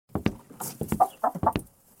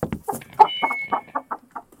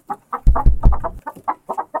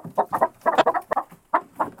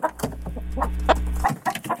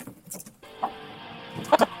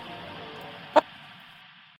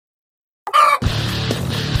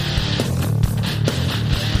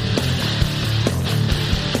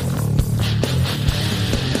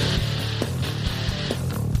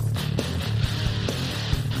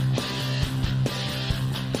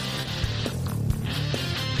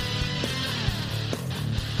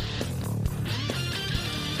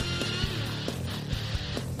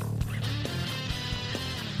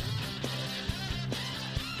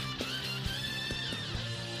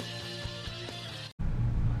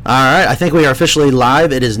All right, I think we are officially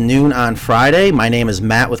live. It is noon on Friday. My name is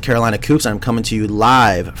Matt with Carolina Coops. I'm coming to you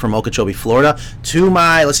live from Okeechobee, Florida.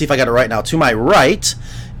 Let's see if I got it right now. To my right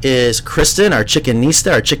is Kristen, our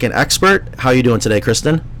chickenista, our chicken expert. How are you doing today,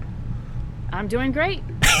 Kristen? I'm doing great.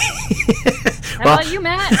 How about you,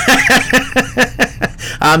 Matt?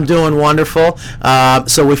 I'm doing wonderful.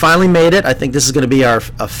 So we finally made it. I think this is going to be our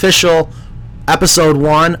official episode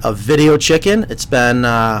 1 of Video Chicken. It's been,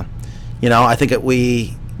 I think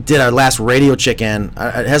we did our last Radio Chicken.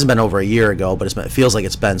 It hasn't been over a year ago, but it feels like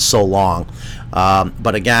it's been so long.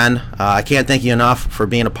 But again, I can't thank you enough for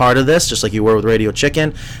being a part of this, just like you were with Radio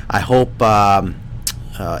Chicken. I hope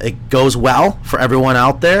it goes well for everyone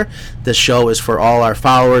out there. This show is for all our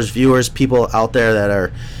followers, viewers, people out there that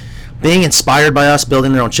are being inspired by us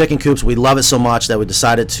building their own chicken coops. We love it so much that we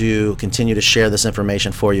decided to continue to share this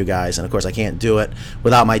information for you guys. And of course, I can't do it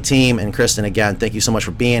without my team. And Kristen, again, thank you so much for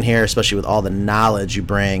being here, especially with all the knowledge you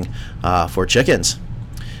bring for chickens.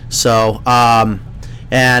 So,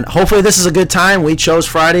 and hopefully this is a good time. We chose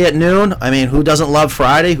Friday at noon. I mean, who doesn't love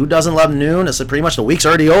Friday? Who doesn't love noon? It's pretty much the week's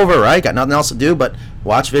already over, right? Got nothing else to do but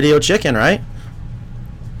watch Video Chicken, right?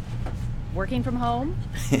 Working from home?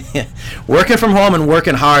 Working from home and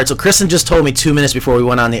working hard. So Kristen just told me 2 minutes before we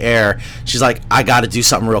went on the air, she's like, I got to do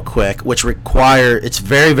something real quick, it's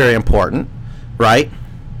very, very important, right?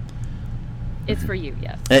 It's for you,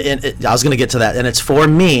 yes. And I was going to get to that, and it's for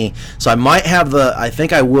me. So I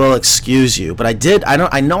think I will excuse you, but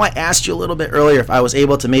I know I asked you a little bit earlier if I was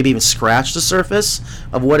able to maybe even scratch the surface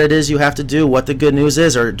of what it is you have to do, what the good news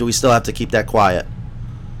is, or do we still have to keep that quiet?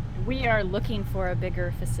 We are looking for a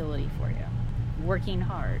bigger facility for you. Working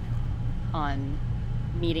hard on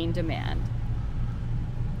meeting demand.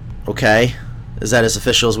 Okay. Is that as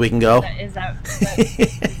official as we can go? Is that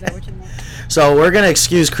what you meant? So we're going to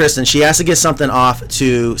excuse Kristen. She has to get something off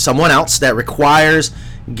to someone else that requires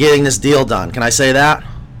getting this deal done. Can I say that?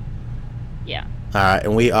 Yeah. All right.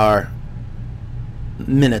 And we are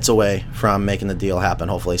minutes away from making the deal happen,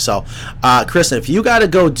 hopefully. So, Kristen, if you got to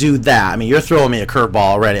go do that, I mean, you're throwing me a curveball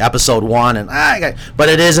already. Episode 1, but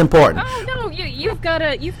it is important. Oh no, you've got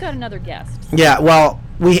another guest. Yeah, well,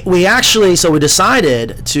 we actually, so we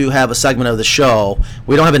decided to have a segment of the show.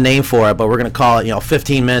 We don't have a name for it, but we're going to call it,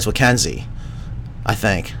 15 minutes with Kenzie. I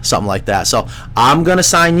think something like that. So I'm going to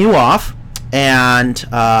sign you off and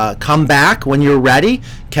come back when you're ready.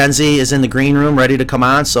 Kenzie is in the green room ready to come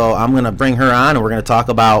on, so I'm going to bring her on, and we're going to talk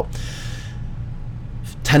about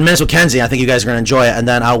 10 minutes with Kenzie. I think you guys are going to enjoy it, and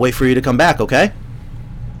then I'll wait for you to come back, okay?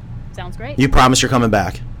 Sounds great. You promise you're coming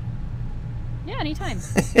back? Yeah, anytime.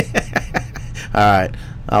 All right.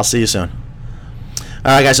 I'll see you soon. All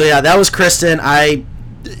right, guys. So, yeah, that was Kristen.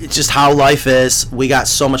 It's just how life is. We got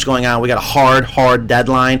so much going on. We got a hard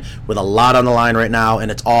deadline with a lot on the line right now,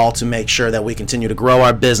 and it's all to make sure that we continue to grow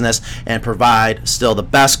our business and provide still the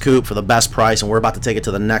best coop for the best price, and we're about to take it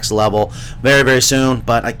to the next level very, very soon,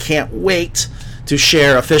 but I can't wait to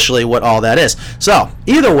share officially what all that is. So,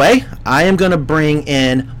 either way, I am going to bring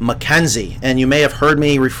in Mackenzie, and you may have heard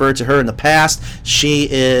me refer to her in the past. She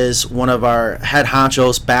is one of our head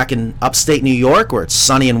honchos back in upstate New York, where it's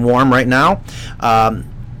sunny and warm right now.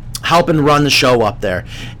 Helping run the show up there,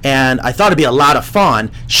 and I thought it'd be a lot of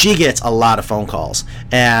fun. She gets a lot of phone calls,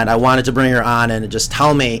 and I wanted to bring her on and just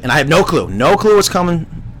tell me, and I have no clue what's coming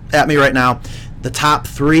at me right now, the top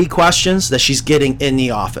 3 questions that she's getting in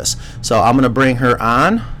the office. So I'm going to bring her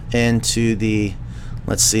on into the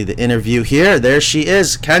interview here. There she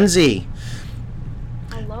is, Kenzie.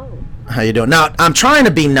 Hello. How you doing? Now, I'm trying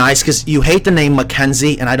to be nice because you hate the name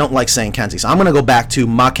Mackenzie, and I don't like saying Kenzie, so I'm going to go back to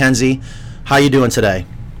Mackenzie. How you doing today?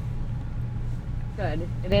 Good.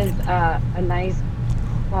 It is a nice,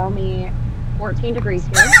 balmy 14 degrees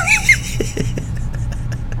here.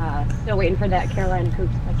 Still waiting for that Carolina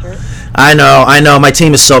Coops picture. I know. My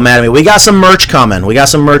team is so mad at me. We got some merch coming.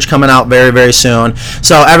 Out very, very soon.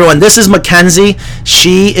 So, everyone, this is Mackenzie.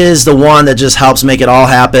 She is the one that just helps make it all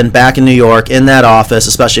happen back in New York in that office,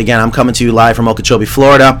 especially, again, I'm coming to you live from Okeechobee,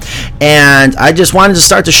 Florida. And I just wanted to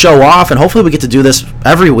start the show off, and hopefully we get to do this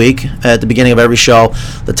every week at the beginning of every show,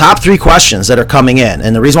 the top 3 questions that are coming in.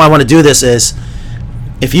 And the reason why I want to do this is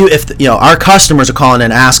if our customers are calling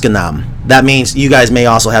and asking them, that means you guys may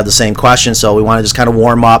also have the same question, so we want to just kind of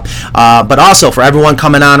warm up. But also, for everyone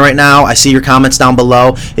coming on right now, I see your comments down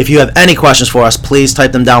below. If you have any questions for us, please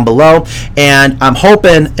type them down below. And I'm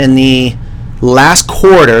hoping in the last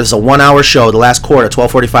quarter, this is a 1-hour show, the last quarter,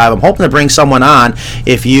 12:45, I'm hoping to bring someone on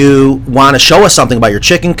if you want to show us something about your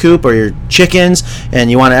chicken coop or your chickens,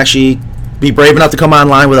 and you want to actually be brave enough to come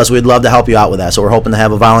online with us. We'd love to help you out with that. So we're hoping to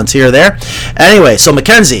have a volunteer there. Anyway, so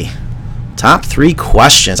Mackenzie, top 3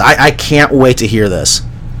 questions. I can't wait to hear this.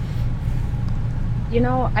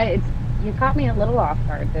 You caught me a little off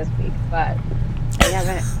guard this week, but I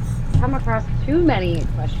haven't come across too many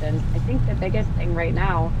questions. I think the biggest thing right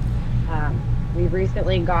now, we've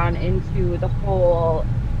recently gone into the whole,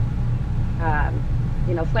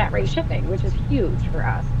 flat rate shipping, which is huge for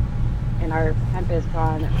us, and our hemp has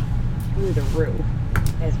gone through the roof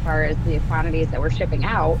as far as the quantities that we're shipping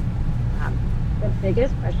out. Um, the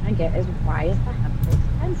biggest question I get is why is the hemp so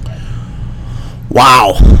expensive?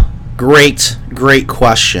 Wow. Great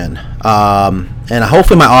question. And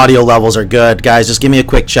hopefully my audio levels are good. Guys, just give me a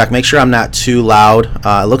quick check. Make sure I'm not too loud.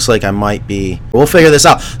 It looks like I might be. We'll figure this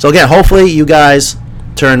out. So again, hopefully you guys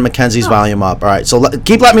turn Mackenzie's volume up. All right, so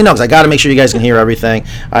keep letting me know because I got to make sure you guys can hear everything.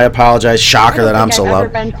 I apologize. Shocker that I'm so loud.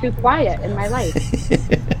 I've never been too quiet in my life.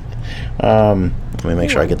 Let me make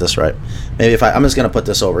sure I get this right. Maybe if I'm just going to put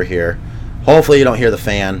this over here. Hopefully you don't hear the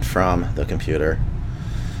fan from the computer.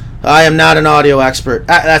 I am not an audio expert.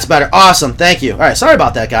 That's better. Awesome. Thank you. All right. Sorry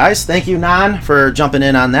about that, guys. Thank you, Nan, for jumping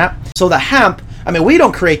in on that. So the hemp, I mean, we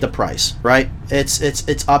don't create the price, right?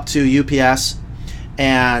 It's up to UPS,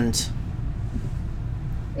 and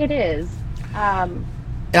it is. And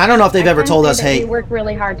I don't know if they've ever told us, hey, we work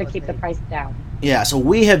really hard to keep the price down. Yeah. So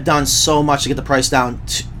we have done so much to get the price down.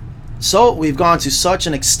 So we've gone to such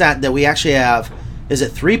an extent that we actually have, is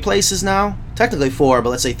it 3 places now? Technically 4, but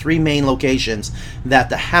let's say 3 main locations that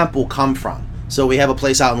the hemp will come from. So we have a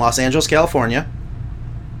place out in Los Angeles, California.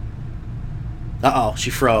 Uh-oh, she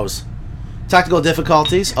froze. Technical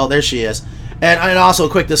difficulties. Oh, there she is. And also a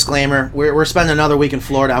quick disclaimer, we're spending another week in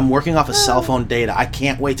Florida. I'm working off of cell phone data. I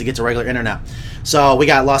can't wait to get to regular internet. So we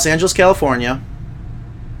got Los Angeles, California.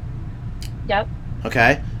 Yep.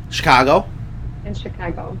 Okay. Chicago. In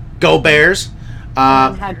Chicago. Go Bears.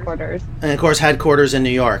 Headquarters. And of course headquarters in New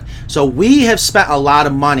York. So we have spent a lot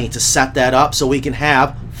of money to set that up so we can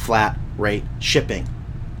have flat rate shipping.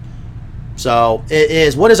 So it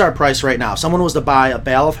is, what is our price right now? If someone was to buy a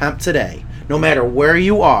bale of hemp today, no matter where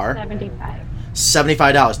you are,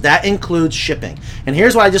 $75. That includes shipping. And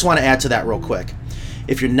here's what I just want to add to that real quick.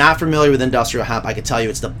 If you're not familiar with industrial hemp, I can tell you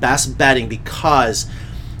it's the best bedding because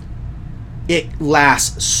it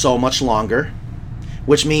lasts so much longer,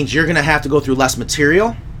 which means you're going to have to go through less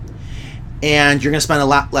material and you're going to spend a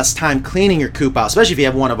lot less time cleaning your coop out, especially if you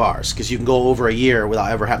have one of ours, because you can go over a year without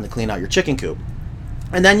ever having to clean out your chicken coop.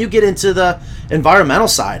 And then you get into the environmental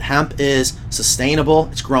side. Hemp is sustainable.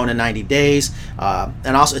 It's grown in 90 days.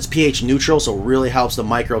 And also it's pH neutral, so it really helps the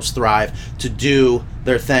microbes thrive to do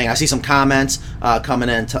their thing. I see some comments coming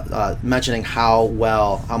in mentioning how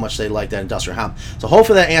much they like that industrial hemp. So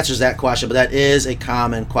hopefully that answers that question, but that is a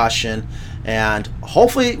common question. And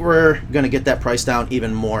hopefully we're going to get that price down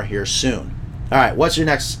even more here soon. All right, what's your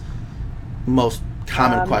next most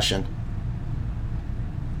common question?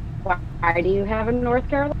 Why do you have in North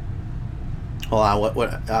Carolina? Hold on,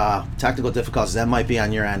 what technical difficulties? That might be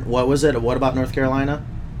on your end. What was it? What about North Carolina?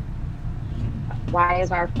 Why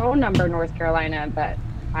is our phone number North Carolina, but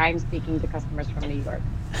I'm speaking to customers from New York?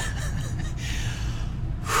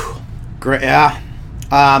 Great, yeah.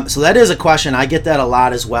 So that is a question. I get that a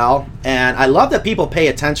lot as well. And I love that people pay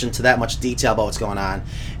attention to that much detail about what's going on.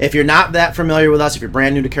 If you're not that familiar with us, if you're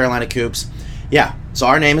brand new to Carolina Coops, yeah. So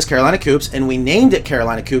our name is Carolina Coops, and we named it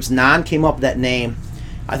Carolina Coops. Nan came up with that name,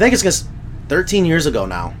 I think it's because 13 years ago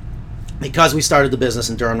now, because we started the business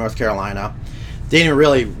in Durham, North Carolina. Didn't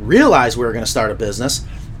really realize we were going to start a business,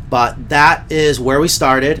 but that is where we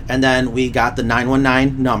started. And then we got the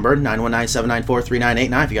 919 number,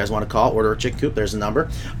 919-794-3989. If you guys want to call, order a chicken coop, there's the number.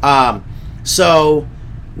 So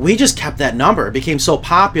we just kept that number. It became so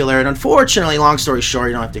popular. And unfortunately, long story short,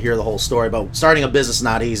 you don't have to hear the whole story, but starting a business is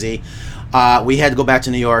not easy. We had to go back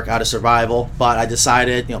to New York out of survival, but I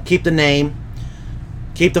decided, keep the name,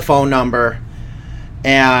 keep the phone number,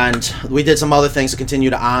 and we did some other things to continue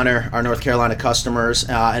to honor our North Carolina customers.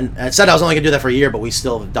 And I said I was only going to do that for a year, but we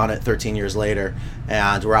still have done it 13 years later,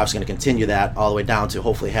 and we're obviously going to continue that all the way down to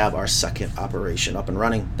hopefully have our second operation up and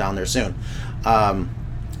running down there soon.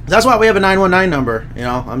 That's why we have a 919 number.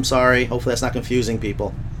 I'm sorry. Hopefully that's not confusing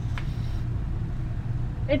people.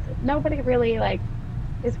 Nobody really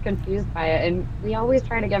is confused by it, and we always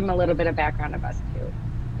try to give them a little bit of background of us too.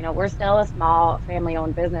 We're still a small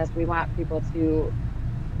family-owned business. We want people to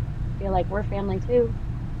feel like we're family too.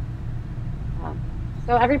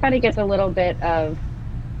 So everybody gets a little bit of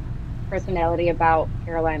personality about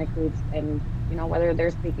Carolina Coops, and whether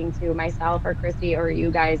they're speaking to myself or Christy or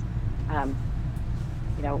you guys,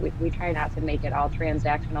 we try not to make it all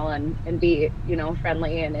transactional and be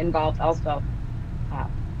friendly and involved also.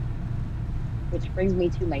 Which brings me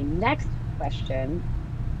to my next question.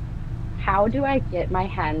 How do I get my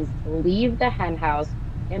hens to leave the hen house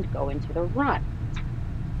and go into the run?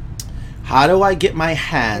 How do I get my Big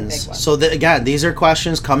hens? one. So again, these are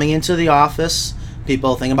questions coming into the office.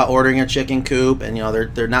 People think about ordering a chicken coop, and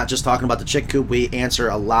they're not just talking about the chicken coop. We answer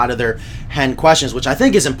a lot of their hen questions, which I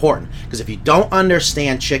think is important, because if you don't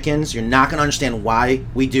understand chickens, you're not going to understand why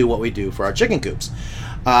we do what we do for our chicken coops.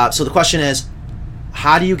 So the question is,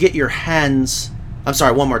 how do you get your hens? I'm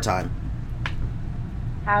sorry, one more time.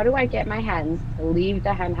 How do I get my hens to leave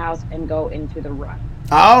the hen house and go into the run?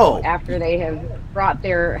 Oh, After they have brought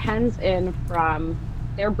their hens in from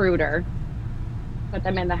their brooder, put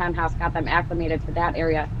them in the hen house, got them acclimated to that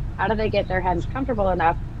area, how do they get their hens comfortable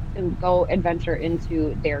enough to go and venture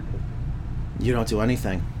into their coop? you don't do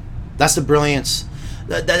anything. That's the brilliance.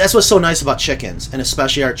 That's what's so nice about chickens, and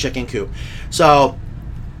especially our chicken coop. So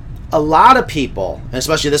a lot of people, and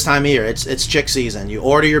especially this time of year, it's chick season. You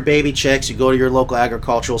order your baby chicks, you go to your local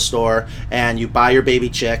agricultural store, and you buy your baby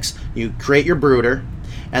chicks, you create your brooder,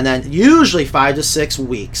 and then usually 5 to 6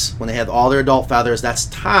 weeks, when they have all their adult feathers, that's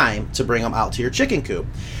time to bring them out to your chicken coop.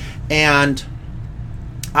 And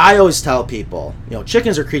I always tell people,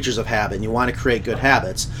 chickens are creatures of habit, and you want to create good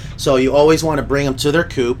habits. So you always want to bring them to their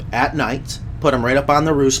coop at night, put them right up on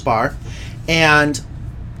the roost bar, and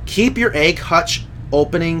keep your egg hutch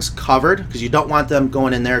openings covered, because you don't want them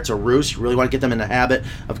going in there to roost. You really want to get them in the habit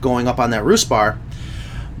of going up on that roost bar.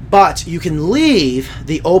 But you can leave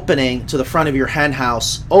the opening to the front of your hen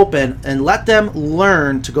house open and let them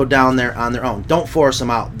learn to go down there on their own. Don't force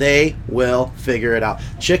them out. They will figure it out.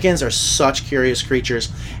 Chickens are such curious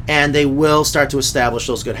creatures, and they will start to establish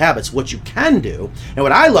those good habits. What you can do, and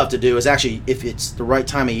what I love to do, is actually, if it's the right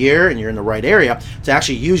time of year and you're in the right area, to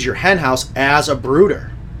actually use your hen house as a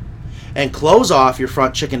brooder. And close off your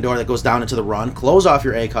front chicken door that goes down into the run, close off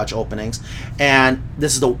your egg hutch openings, and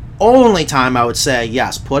this is the only time I would say,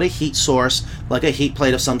 yes, put a heat source, like a heat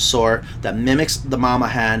plate of some sort, that mimics the mama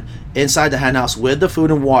hen inside the hen house with the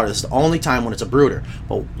food and water. This is the only time when it's a brooder.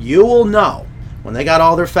 But you will know, when they got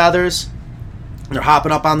all their feathers, they're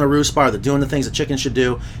hopping up on the roost bar, they're doing the things that chickens should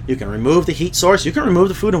do, you can remove the heat source, you can remove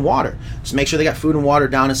the food and water. Just make sure they got food and water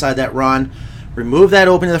down inside that run. Remove that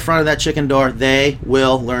opening to the front of that chicken door. They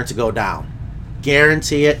will learn to go down.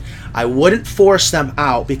 Guarantee it. I wouldn't force them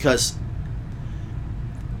out, because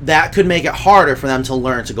that could make it harder for them to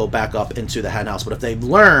learn to go back up into the hen house. But if they've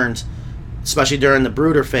learned, especially during the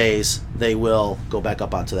brooder phase, they will go back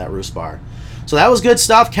up onto that roost bar. So that was good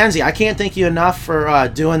stuff. Kenzie, I can't thank you enough for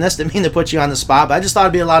doing this. Didn't mean to put you on the spot, but I just thought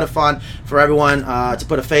it'd be a lot of fun for everyone to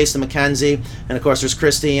put a face to Mackenzie. And of course, there's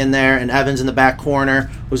Christy in there, and Evans in the back corner,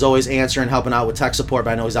 who's always answering, helping out with tech support.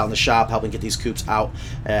 But I know he's out in the shop helping get these coops out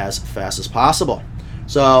as fast as possible.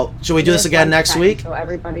 So should we do this again next week? So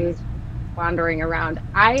everybody's wandering around.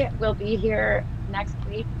 I will be here next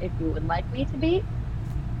week if you would like me to be.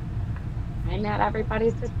 I'm at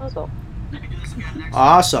everybody's disposal.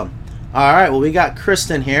 Awesome. All right, well, we got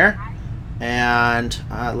Kristen here, and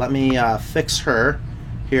let me fix her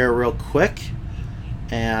here real quick,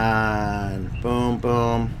 and boom,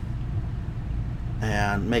 boom,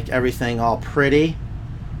 and make everything all pretty.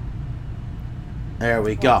 There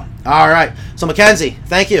we go. All right, so Mackenzie,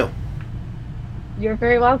 thank you. You're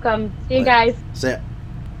very welcome. See you guys. See ya.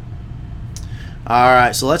 All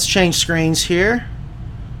right, so let's change screens here,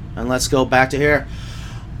 and let's go back to here.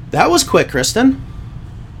 That was quick, Kristen.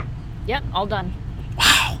 Yep, all done.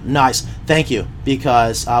 Wow, nice. Thank you,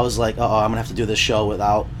 because I was like, uh-oh, I'm going to have to do this show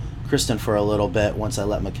without Kristen for a little bit once I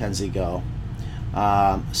let Mackenzie go.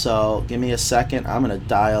 So give me a second. I'm going to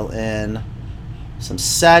dial in some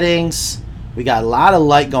settings. We got a lot of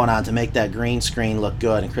light going on to make that green screen look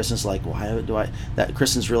good, and Kristen's like, why do I... That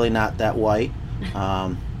Kristen's really not that white.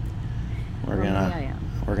 We're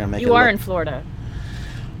gonna make it. You are in Florida.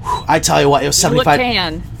 I tell you what, it was 75. You look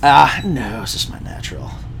tan. No, it's just my natural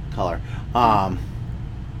color.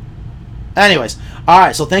 Anyways, all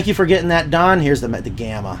right, so thank you for getting that done. Here's the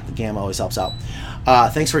gamma. The gamma always helps out.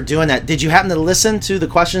 Thanks for doing that. Did you happen to listen to the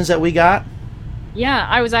questions that we got? Yeah,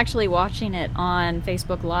 I was actually watching it on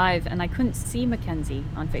Facebook Live, and I couldn't see Mackenzie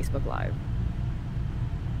on Facebook Live.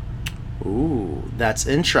 Ooh, that's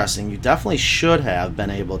interesting. You definitely should have been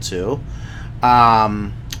able to.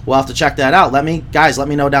 We'll have to check that out. Let me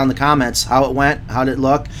know down in the comments how it went, how did it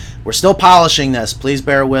look. We're still polishing this. Please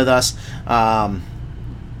bear with us.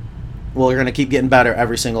 We're going to keep getting better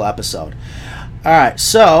every single episode. All right,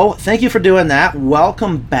 so thank you for doing that.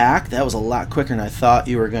 Welcome back. That was a lot quicker than I thought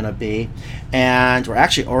you were going to be. And we're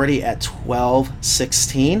actually already at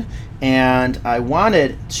 12:16. And I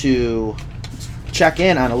wanted to check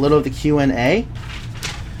in on a little of the Q&A.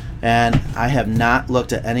 And I have not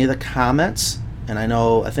looked at any of the comments. And I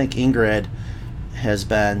think Ingrid has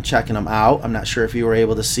been checking them out. I'm not sure if you were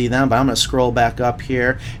able to see them, but I'm going to scroll back up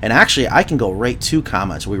here. And actually, I can go right to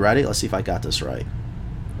comments. Are we ready? Let's see if I got this right.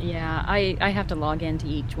 Yeah, I have to log into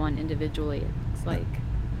each one individually. It's like...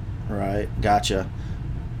 Right, gotcha.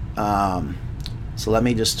 So let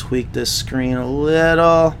me just tweak this screen a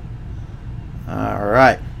little. All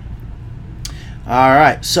right. All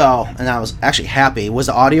right, so, and I was actually happy. Was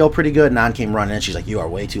the audio pretty good? Nan came running in. She's like, you are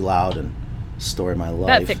way too loud, and story of my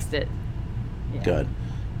life. That fixed it. Yeah. Good.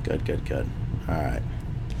 All right.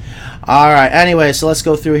 All right, anyway, so let's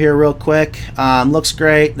go through here real quick. Looks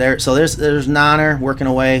great. There's Nanner working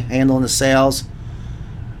away, handling the sales.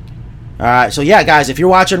 All right, so yeah, guys, if you're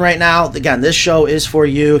watching right now, again, this show is for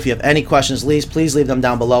you. If you have any questions, please leave them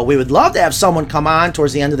down below. We would love to have someone come on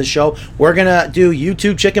towards the end of the show. We're going to do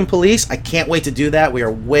YouTube Chicken Police. I can't wait to do that. We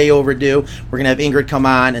are way overdue. We're going to have Ingrid come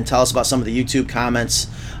on and tell us about some of the YouTube comments,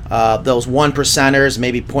 those 1%ers,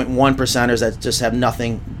 maybe 0.1 percenters that just have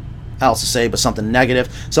nothing else to say but something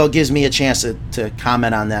negative. So it gives me a chance to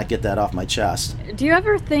comment on that, get that off my chest. Do you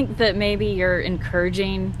ever think that maybe you're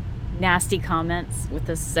encouraging nasty comments with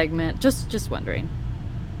this segment? Just wondering.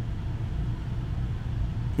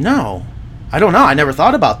 No, I don't know. I never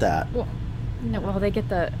thought about that. Well, no, they get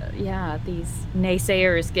these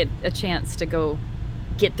naysayers get a chance to go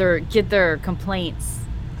get their complaints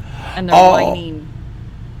and their whining.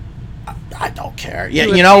 I don't care. Yeah,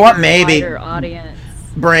 you know what? Maybe audience.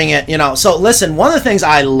 Bring it. So listen, one of the things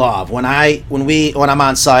I love when I'm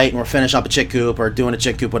on site and we're finishing up a chick coop or doing a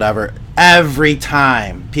chick coop, whatever, every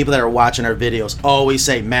time people that are watching our videos always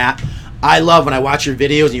say, Matt, I love when I watch your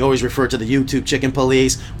videos and you always refer to the YouTube Chicken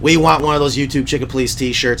Police. We want one of those YouTube Chicken Police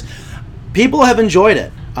t-shirts. People have enjoyed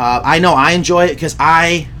it. I know I enjoy it because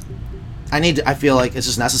I feel like it's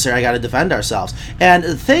just necessary. I got to defend ourselves. And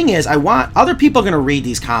the thing is, I want other people going to read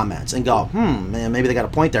these comments and go, man, maybe they got a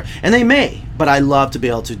point there. And they may, but I love to be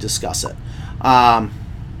able to discuss it. All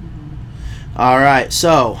right,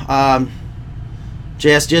 so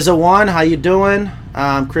JS Jizza1, how you doing?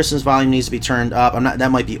 Kristen's volume needs to be turned up.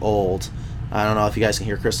 That might be old. I don't know if you guys can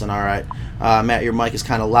hear Kristen all right. Matt, your mic is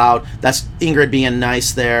kind of loud. That's Ingrid being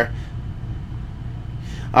nice there.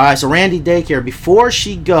 All right, so Randy Daycare, before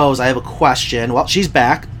she goes, I have a question. Well, she's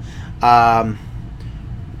back.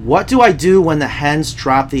 What do I do when the hens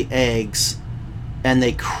drop the eggs and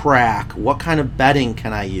they crack? What kind of bedding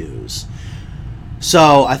can I use?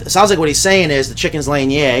 So it sounds like what he's saying is the chicken's laying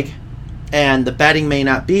the egg, and the bedding may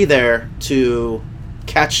not be there to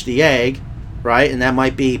catch the egg, right? And that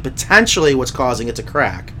might be potentially what's causing it to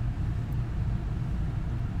crack.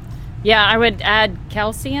 Yeah, I would add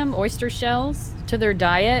calcium, oyster shells to their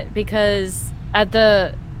diet, because at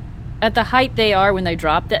the height they are when they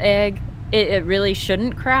drop the egg, it really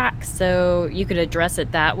shouldn't crack. So you could address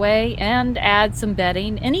it that way and add some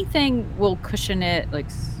bedding. Anything will cushion it, like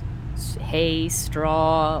hay,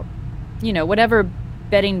 straw, whatever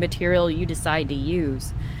bedding material you decide to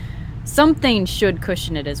use. Something should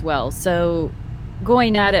cushion it as well. So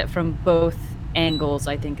going at it from both angles,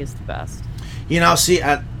 I think, is the best. See,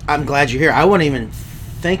 I'm glad you're here. I wouldn't even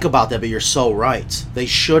think about that, but you're so right. They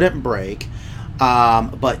shouldn't break,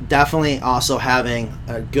 but definitely also having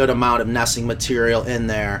a good amount of nesting material in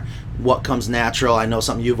there. What comes natural? I know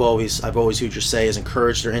something I've always heard you say is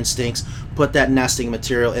encourage their instincts. Put that nesting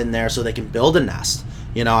material in there so they can build a nest.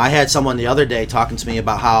 I had someone the other day talking to me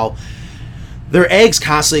about how their eggs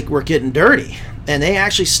constantly were getting dirty, and they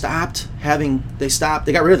actually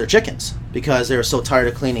they got rid of their chickens because they were so tired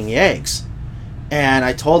of cleaning the eggs. And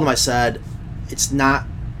I told them, I said, it's not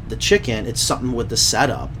the chicken, it's something with the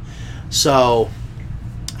setup. So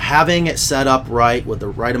having it set up right with the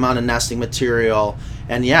right amount of nesting material,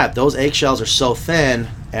 and yeah, if those eggshells are so thin,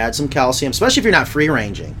 add some calcium, especially if you're not free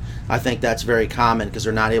ranging. I think that's very common because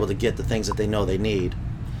they're not able to get the things that they know they need.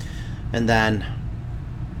 And then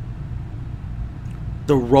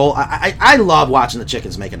the roll, I love watching the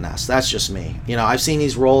chickens make a nest. That's just me. I've seen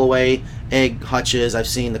these roll away egg hutches, I've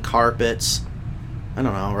seen the carpets. I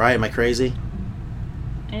don't know, right? Am I crazy?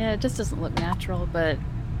 Yeah, it just doesn't look natural, but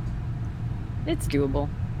it's doable.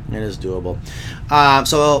 It is doable.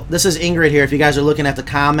 So this is Ingrid here. If you guys are looking at the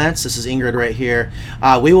comments, this is Ingrid right here.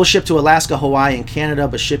 We will ship to Alaska, Hawaii, and Canada,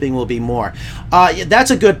 but shipping will be more.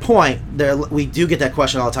 That's a good point. We do get that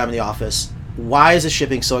question all the time in the office. Why is the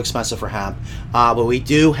shipping so expensive for hemp? But we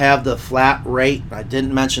do have the flat rate. I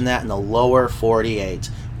didn't mention that in the lower 48.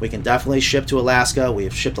 We can definitely ship to Alaska. We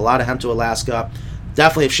have shipped a lot of hemp to Alaska.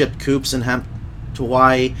 Definitely have shipped coops and hemp to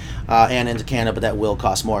Hawaii and into Canada, but that will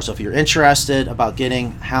cost more. So if you're interested about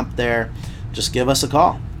getting hemp there, just give us a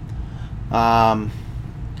call.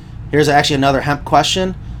 Here's actually another hemp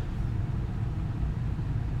question.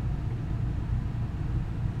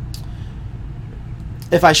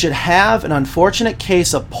 if I should have an unfortunate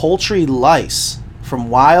case of poultry lice from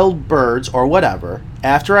wild birds or whatever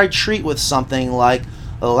after I treat with something like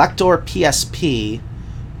Elector PSP.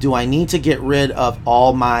 Do I need to get rid of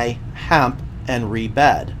all my hemp and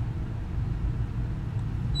rebed?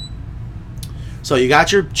 So you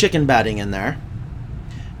got your chicken bedding in there,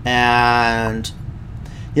 and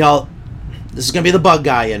this is gonna be the bug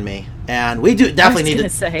guy in me, and we definitely need to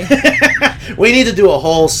say we need to do a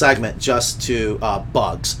whole segment just to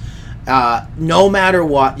bugs. No matter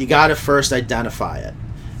what, you got to first identify it,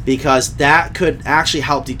 because that could actually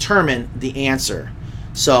help determine the answer.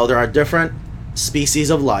 So there are different species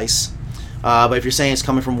of lice, but if you're saying it's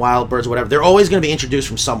coming from wild birds or whatever, they're always going to be introduced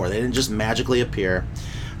from somewhere. They didn't just magically appear.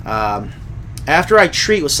 After I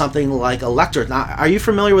treat with something like Elector, now, are you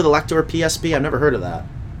familiar with Elector PSP? I've never heard of that.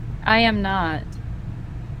 I am not.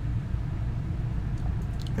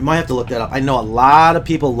 You might have to look that up. I know a lot of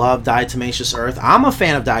people love diatomaceous earth. I'm a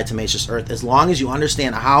fan of diatomaceous earth as long as you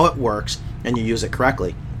understand how it works and you use it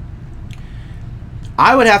correctly.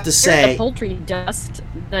 I would have to say There's the poultry dust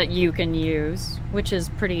that you can use, which is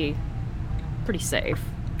pretty safe.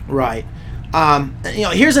 Right.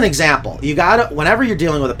 Here's an example. You gotta, whenever you're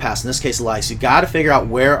dealing with a pest, in this case lice, you gotta figure out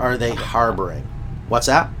where are they harboring. What's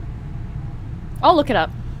that? I'll look it up.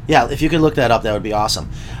 Yeah, if you could look that up, that would be awesome.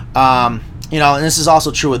 And this is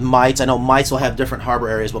also true with mites. I know mites will have different harbor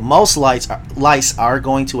areas, but most lice are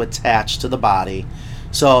going to attach to the body.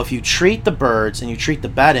 So if you treat the birds and you treat the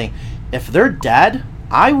bedding, if they're dead,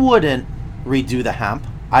 I wouldn't redo the hemp.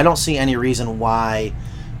 I don't see any reason why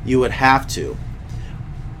you would have to.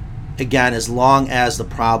 Again, as long as the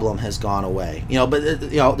problem has gone away.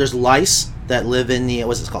 There's lice that live in the,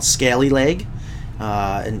 what's it called, scaly leg.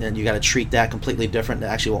 And you got to treat that completely different. It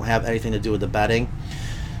actually won't have anything to do with the bedding.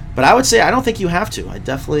 But I would say I don't think you have to. I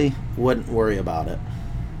definitely wouldn't worry about it.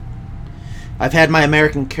 I've had my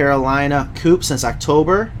American Carolina coop since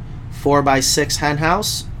October, 4x6 hen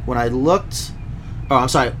house. When I loaded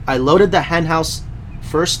the hen house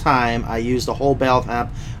first time, I used a whole bale of hemp.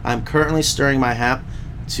 I'm currently stirring my hemp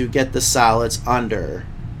to get the solids under.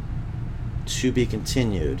 To be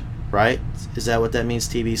continued, right? Is that what that means,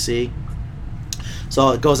 TBC? So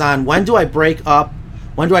it goes on. When do I break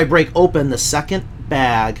open the second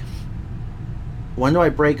bag? When do I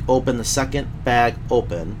break open the second bag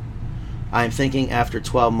open? I'm thinking after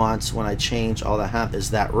 12 months when I change all the hemp.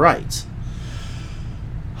 Is that right?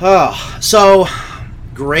 Oh, so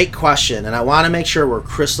great question, and I want to make sure we're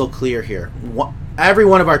crystal clear here. Every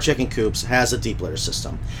one of our chicken coops has a deep litter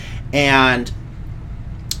system, and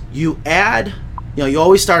you add, you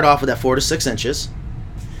always start off with that 4 to 6 inches,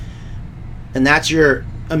 and that's your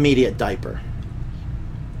immediate diaper.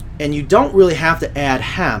 And you don't really have to add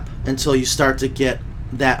hemp until you start to get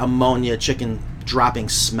that ammonia chicken dropping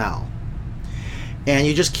smell. And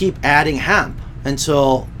you just keep adding hemp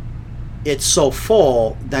until it's so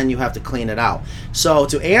full, then you have to clean it out. So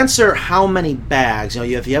to answer how many bags,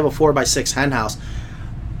 if you have a 4x6 hen house,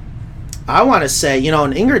 I want to say,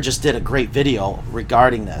 and Ingrid just did a great video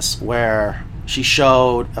regarding this where she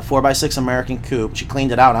showed a 4x6 American coop. She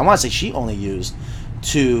cleaned it out. And I want to say she only used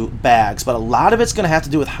 2 bags, but a lot of it's going to have to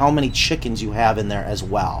do with how many chickens you have in there as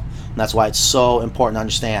well. And that's why it's so important to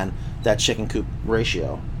understand that chicken coop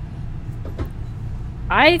ratio.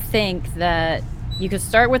 I think that you could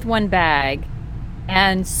start with 1 bag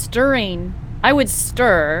and stirring. I would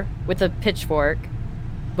stir with a pitchfork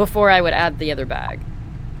before I would add the other bag,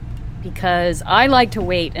 because I like to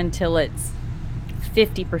wait until it's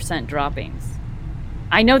 50% droppings.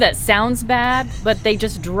 I know that sounds bad, but they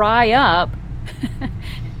just dry up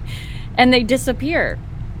and they disappear.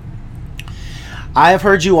 I have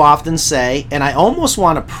heard you often say, and I almost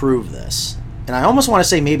want to prove this, and I almost want to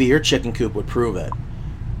say maybe your chicken coop would prove it.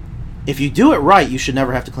 If you do it right, you should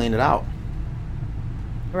never have to clean it out.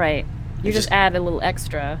 Right. You just add a little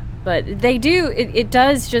extra. But they do, it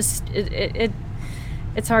does just,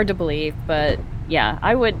 it's hard to believe. But yeah,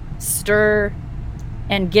 I would stir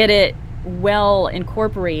and get it well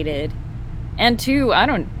incorporated. And to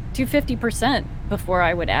 50% before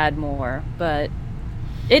I would add more. But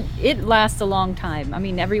it lasts a long time. I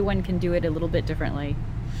mean, everyone can do it a little bit differently.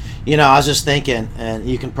 I was just thinking, and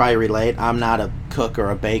you can probably relate. I'm not a cook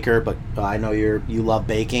or a baker, but I know you love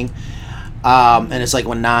baking. And it's like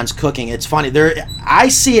when Nan's cooking, it's funny. I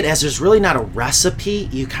see it as there's really not a recipe.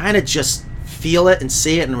 You kind of just feel it and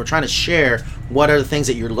see it, and we're trying to share what are the things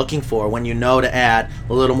that you're looking for when you know to add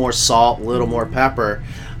a little more salt, a little more pepper.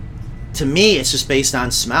 To me, it's just based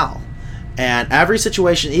on smell. And every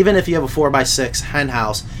situation, even if you have a 4x6 hen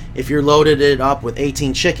house, if you're loaded it up with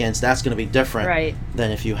 18 chickens, that's going to be different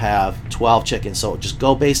than if you have 12 chickens. So just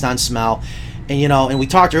go based on smell. And and we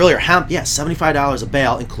talked earlier, hemp, yeah, $75 a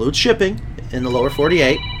bale, includes shipping in the lower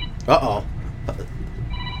 48. Uh-oh.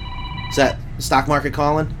 Is that the stock market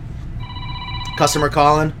calling? Customer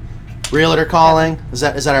calling? Realtor calling? Is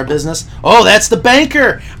that our business? Oh, that's the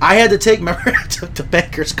banker. I had to remember I took the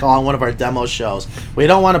banker's call on one of our demo shows. We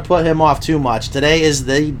don't want to put him off too much. Today is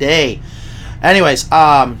the day. Anyways,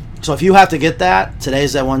 so if you have to get that,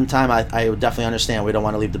 today's that one time I would definitely understand. We don't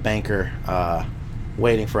want to leave the banker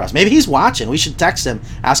waiting for us. Maybe he's watching. We should text him,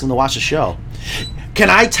 ask him to watch the show. Can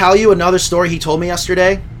I tell you another story he told me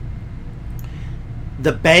yesterday?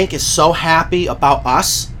 The bank is so happy about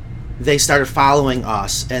us, they started following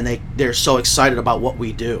us, and they're so excited about what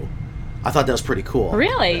we do. I thought that was pretty cool.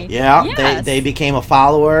 Really? Yeah, Yes. they became a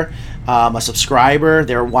follower, a subscriber.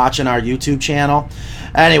 They're watching our YouTube channel.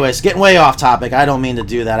 Anyways, getting way off topic. I don't mean to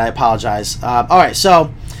do that. I apologize. All right,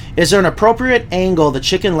 so is there an appropriate angle the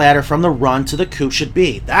chicken ladder from the run to the coop should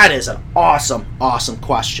be? That is an awesome, awesome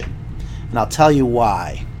question, and I'll tell you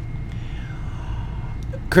why.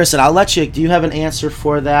 Kristen, I'll let you. Do you have an answer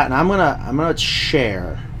for that? And I'm gonna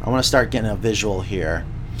share. I want to start getting a visual here.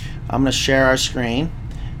 I'm gonna share our screen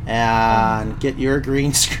and get your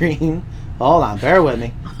green screen. Hold on, bear with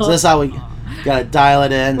me. So this is how we gotta dial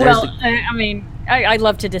it in. Well, I'd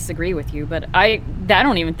love to disagree with you, but I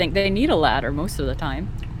don't even think they need a ladder most of the time.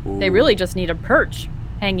 Ooh. They really just need a perch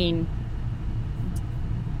hanging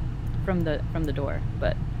from the door.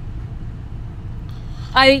 But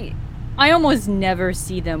I almost never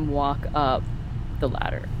see them walk up the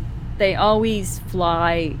ladder. They always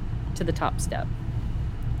fly to the top step.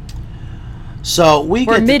 So we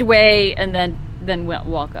or get midway and then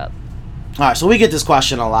walk up. All right, so we get this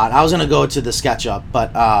question a lot. I was going to go to the SketchUp,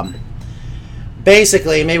 but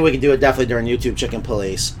basically, maybe we can do it definitely during YouTube Chicken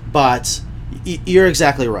Police. But you're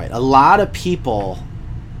exactly right. A lot of people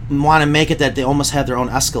want to make it that they almost have their own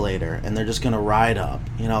escalator and they're just going to ride up.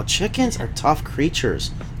 Chickens are tough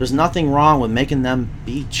creatures. There's nothing wrong with making them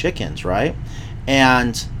be chickens, right?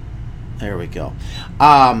 And there we go.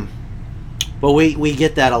 But we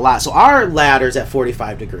get that a lot. So our ladder's at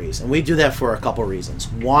 45 degrees, and we do that for a couple reasons.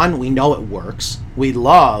 One, we know it works. We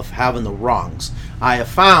love having the rungs. I have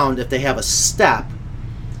found if they have a step,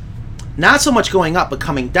 not so much going up, but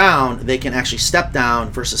coming down, they can actually step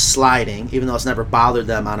down versus sliding, even though it's never bothered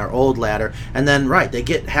them on our old ladder. And then, they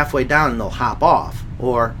get halfway down and they'll hop off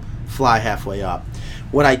or fly halfway up.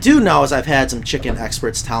 What I do know is I've had some chicken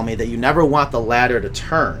experts tell me that you never want the ladder to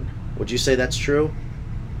turn. Would you say that's true?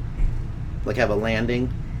 Like have a landing?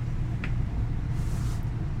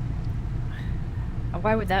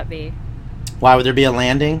 Why would that be? Why would there be a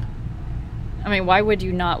landing? I mean, why would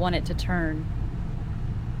you not want it to turn?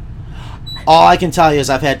 All I can tell you is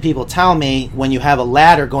I've had people tell me when you have a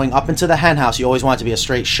ladder going up into the hen house, you always want it to be a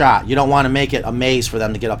straight shot. You don't want to make it a maze for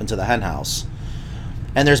them to get up into the hen house.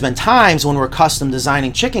 And there's been times when we're custom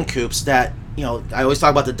designing chicken coops that, I always talk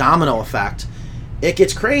about the domino effect. It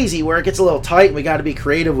gets crazy where it gets a little tight, and we got to be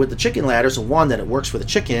creative with the chicken ladder. So one, that it works for the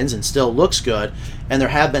chickens and still looks good. And there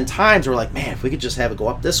have been times where we're like, man, if we could just have it go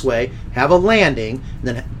up this way, have a landing, and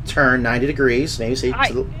then turn 90 degrees, maybe say.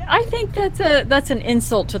 I think that's an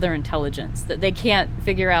insult to their intelligence that they can't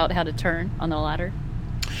figure out how to turn on the ladder.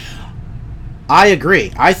 I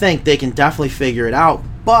agree. I think they can definitely figure it out,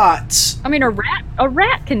 but I mean, a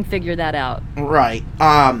rat can figure that out. Right.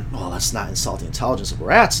 Well, let's not insult the intelligence of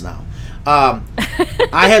rats now.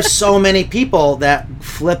 I have so many people that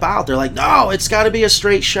flip out. They're like, no, it's got to be a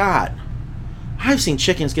straight shot. I've seen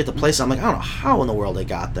chickens get to places I'm like, I don't know how in the world they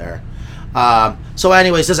got there. So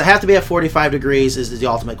anyways, does it have to be at 45 degrees is the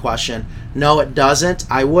ultimate question. No, it doesn't.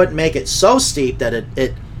 I would make it so steep that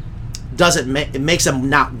it makes them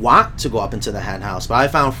not want to go up into the hen house. But I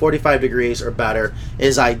found 45 degrees or better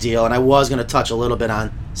is ideal. And I was going to touch a little bit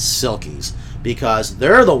on silkies because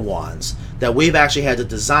they're the ones that we've actually had to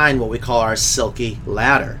design what we call our silky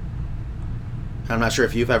ladder. I'm not sure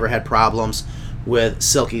if you've ever had problems with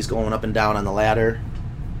silkies going up and down on the ladder.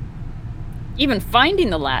 Even finding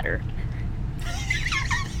the ladder.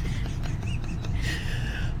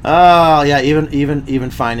 Oh yeah, even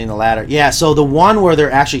finding the ladder. Yeah, so the one where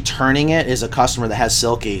they're actually turning it is a customer that has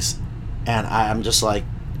silkies, and I'm just like,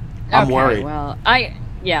 I'm worried. Well,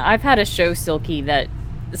 I've had a show silky that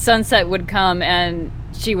sunset would come and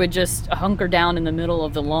she would just hunker down in the middle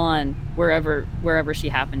of the lawn wherever she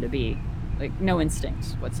happened to be, like no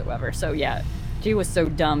instincts whatsoever. So yeah, she was so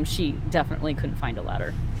dumb she definitely couldn't find a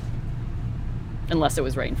ladder unless it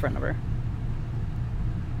was right in front of her.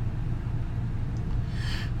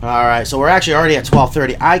 All right, so we're actually already at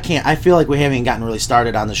 12:30. I feel like we haven't even gotten really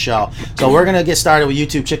started on the show. So we're going to get started with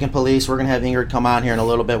YouTube Chicken Police. We're going to have Ingrid come on here in a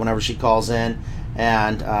little bit whenever she calls in.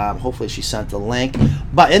 and hopefully she sent the link.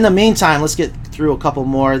 But in the meantime, let's get through a couple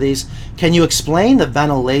more of these. Can you explain the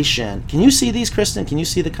ventilation? Can you see these, Kristen? Can you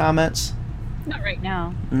see the comments? Not right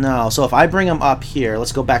now. No. So if I bring them up here,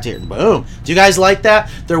 let's go back to here. Boom. Do you guys like that?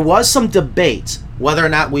 There was some debate whether or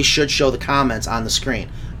not we should show the comments on the screen.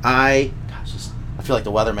 I feel like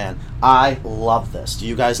the weatherman. I love this. Do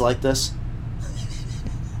you guys like this?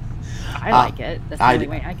 I like it. That's the only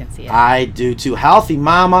way I can see it. I do too. Healthy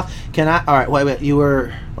Mama. Can I? All right. Wait. You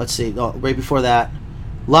were. Let's see. Oh, right before that.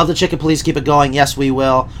 Love the chicken. Please keep it going. Yes, we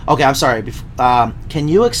will. Okay. I'm sorry. Can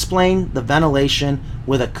you explain the ventilation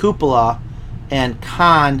with a cupola, and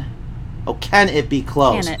can it be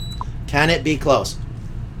closed? Can it be closed?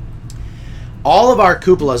 All of our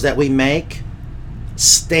cupolas that we make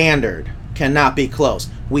standard cannot be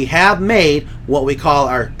closed. We have made what we call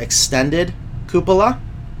our extended cupola,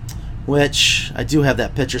 which I do have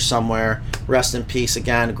that picture somewhere. Rest in peace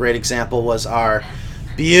again. A great example was our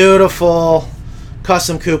beautiful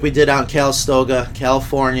custom coupe we did out in Calistoga,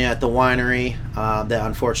 California at the winery that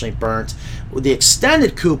unfortunately burnt. With the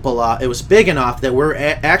extended cupola, it was big enough that we're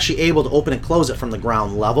actually able to open and close it from the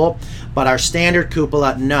ground level, but our standard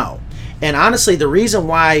cupola, no. And honestly, the reason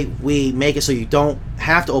why we make it so you don't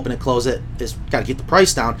have to open and close it is got to keep the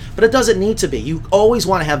price down, but it doesn't need to be. You always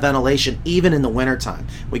want to have ventilation, even in the wintertime.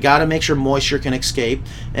 We got to make sure moisture can escape,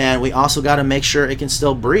 and we also got to make sure it can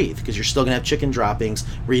still breathe, because you're still going to have chicken droppings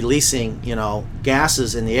releasing,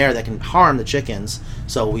 gases in the air that can harm the chickens.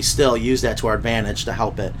 So we still use that to our advantage to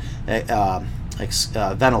help it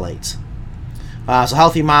ventilate. So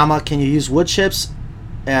Healthy Mama, can you use wood chips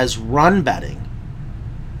as run bedding?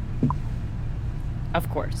 Of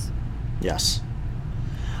course. Yes.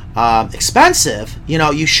 Expensive,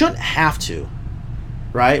 you shouldn't have to,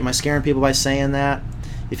 right? Am I scaring people by saying that?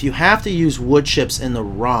 If you have to use wood chips in the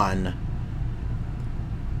run,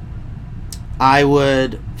 I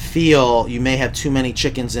would feel you may have too many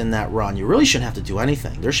chickens in that run. You really shouldn't have to do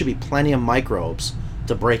anything. There should be plenty of microbes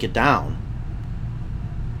to break it down.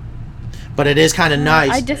 But it is kind of nice.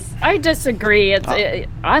 I disagree.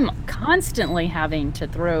 I'm constantly having to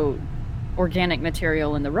throw organic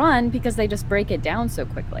material in the run because they just break it down so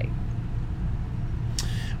quickly.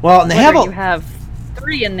 Well, and you have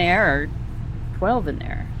 3 in there or 12 in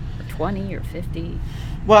there or 20 or 50.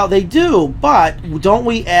 Well, they do, but don't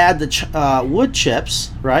we add the wood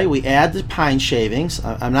chips, right? We add the pine shavings.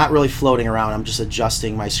 I'm not really floating around. I'm just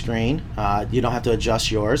adjusting my screen. You don't have to adjust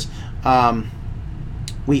yours.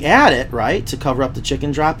 We add it, right, to cover up the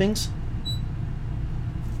chicken droppings.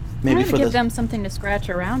 Maybe to give them something to scratch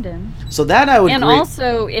around in. So that I would. And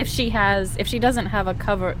also, if she doesn't have a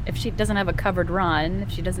covered run,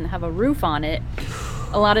 if she doesn't have a roof on it,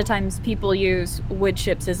 a lot of times people use wood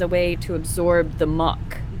chips as a way to absorb the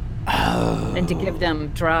muck and to give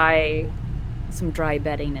them some dry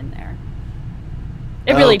bedding in there.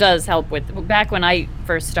 It really does help with. Back when I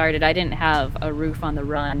first started, I didn't have a roof on the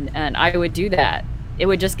run, and I would do that. It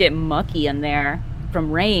would just get mucky in there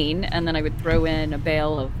from rain, and then I would throw in a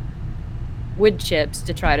bale of wood chips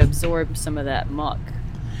to try to absorb some of that muck.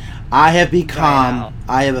 I have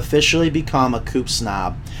officially become a coop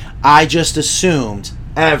snob. I just assumed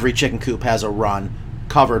every chicken coop has a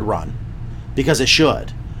covered run, because it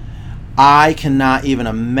should. I cannot even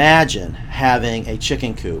imagine having a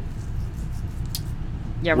chicken coop.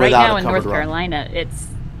 Yeah, right now in North Carolina,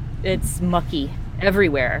 it's mucky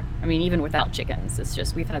everywhere. I mean, even without chickens, it's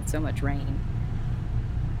just we've had so much rain.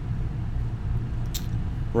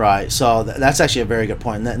 Right, so that's actually a very good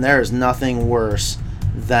point. And there is nothing worse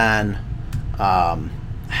than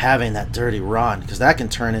having that dirty run, because that can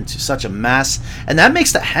turn into such a mess. And that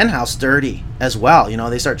makes the hen house dirty as well.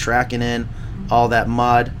 They start tracking in all that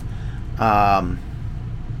mud.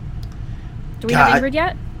 Do we have Ingrid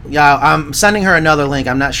yet? Yeah, I'm sending her another link.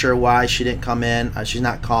 I'm not sure why she didn't come in. She's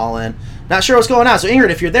not calling. Not sure what's going on. So Ingrid,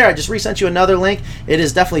 if you're there, I just resent you another link. It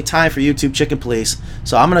is definitely time for YouTube Chicken Police.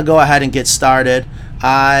 So I'm going to go ahead and get started.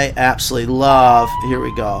 I absolutely love. Here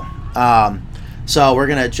we go. So we're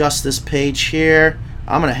going to adjust this page here.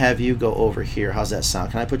 I'm going to have you go over here. How's that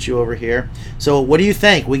sound? Can I put you over here? So what do you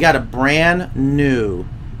think? We got a brand new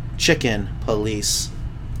Chicken Police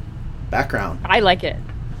background. I like it.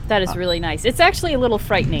 That is really nice. It's actually a little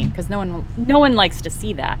frightening because no one likes to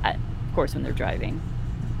see that, of course, when they're driving.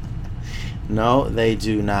 No, they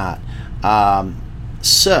do not.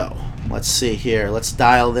 So let's see here. Let's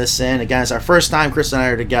dial this in. Again, it's our first time Chris and I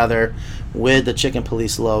are together with the Chicken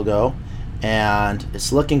Police logo, and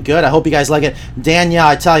it's looking good. I hope you guys like it. Danielle,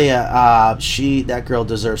 I tell you, that girl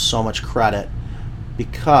deserves so much credit,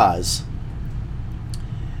 because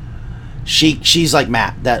she's like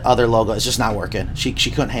Matt. That other logo is just not working. She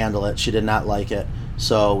couldn't handle it. She did not like it.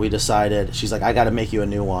 So we decided, she's like, I got to make you a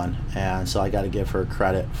new one. And so I got to give her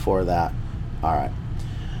credit for that. All right.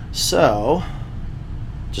 So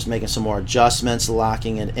just making some more adjustments,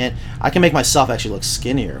 locking it in. I can make myself actually look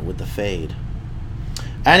skinnier with the fade.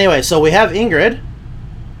 Anyway, so we have Ingrid.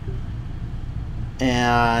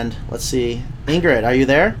 And let's see. Ingrid, are you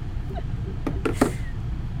there?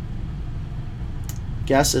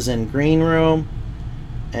 Guess is in green room.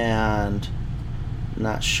 And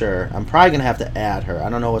not sure. I'm probably going to have to add her. I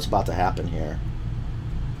don't know what's about to happen here.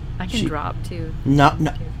 I can drop too. No.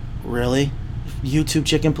 Really? YouTube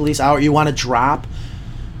Chicken Police Hour? You want to drop?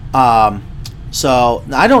 So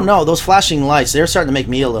I don't know. Those flashing lights, they're starting to make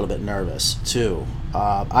me a little bit nervous too.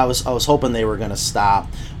 I was hoping they were going to stop,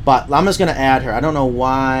 but I'm just going to add her. I don't know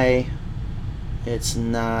why it's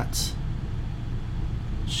not.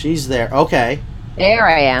 She's there. Okay. There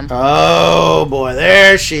I am. Oh boy,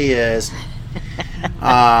 there she is.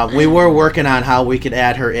 We were working on how we could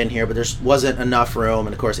add her in here, but there wasn't enough room.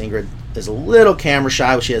 And of course, Ingrid is a little camera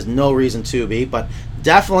shy, which she has no reason to be. But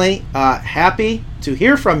definitely happy to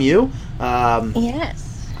hear from you. Yes.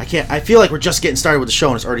 I feel like we're just getting started with the show,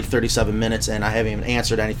 and it's already 37 minutes, and I haven't even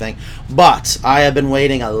answered anything. But I have been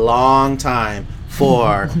waiting a long time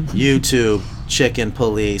for YouTube Chicken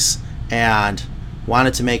Police, and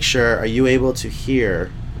wanted to make sure. Are you able to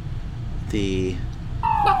hear the?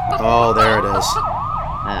 Oh, there it is.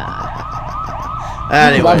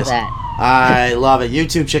 Anyways, love that. I love it.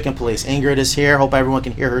 YouTube Chicken Police. Ingrid is here. Hope everyone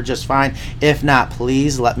can hear her just fine. If not,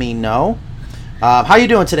 please let me know. How you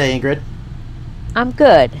doing today, Ingrid? I'm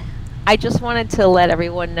good. I just wanted to let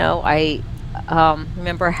everyone know. I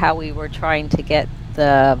remember how we were trying to get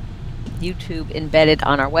the YouTube embedded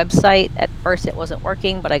on our website. At first, it wasn't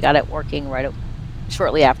working, but I got it working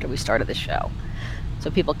shortly after we started the show,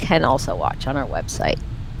 so people can also watch on our website.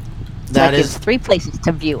 That gives 3 places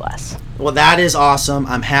to view us. Well, that is awesome.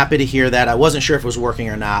 I'm happy to hear that. I wasn't sure if it was working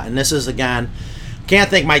or not. And this is, again, can't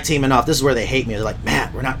thank my team enough. This is where they hate me. They're like,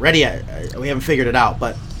 Matt, we're not ready yet. We haven't figured it out.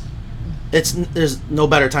 But there's no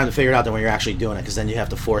better time to figure it out than when you're actually doing it, because then you have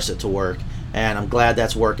to force it to work. And I'm glad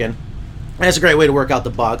that's working. And it's a great way to work out the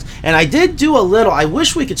bugs. And I did do a little, I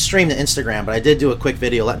wish we could stream to Instagram, but I did do a quick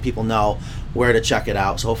video letting people know where to check it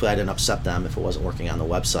out. So hopefully I didn't upset them if it wasn't working on the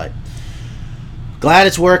website. Glad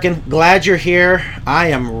it's working. Glad you're here. I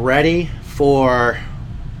am ready for...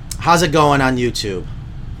 How's it going on YouTube?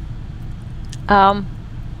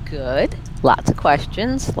 Good. Lots of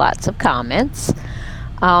questions. Lots of comments.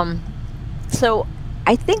 So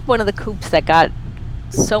I think one of the coops that got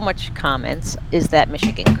so much comments is that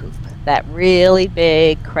Michigan coop. That really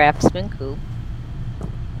big Craftsman coop.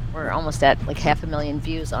 We're almost at like 500,000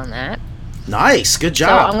 views on that. Nice. Good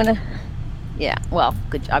job. So I'm going to... Yeah. Well,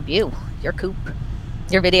 good job you. Your coop.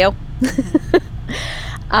 Your video.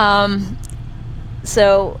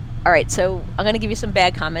 So, all right. So I'm going to give you some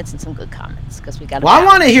bad comments and some good comments, because we got. Well, I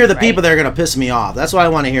want to hear the people that are going to piss me off. That's what I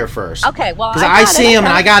want to hear first. Okay. Well, because I see them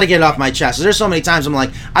and I got to get it off my chest. There's so many times I'm like,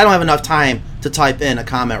 I don't have enough time to type in a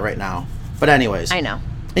comment right now. But anyways. I know.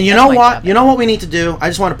 And you know what? You know what we need to do? I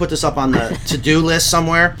just want to put this up on the to-do list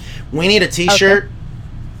somewhere. We need a T-shirt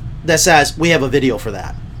that says we have a video for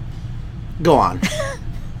that. Go on.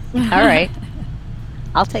 All right.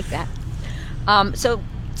 I'll take that. So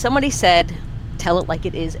somebody said, tell it like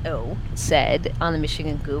it is, said on the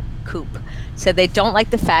Michigan coop, said they don't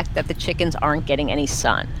like the fact that the chickens aren't getting any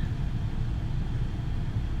sun.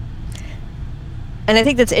 And I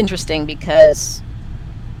think that's interesting because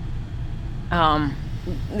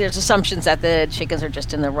there's assumptions that the chickens are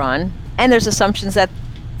just in the run, and there's assumptions that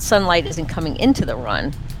sunlight isn't coming into the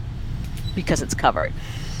run because it's covered,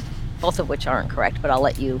 both of which aren't correct, but I'll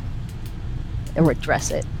let you address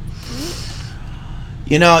it.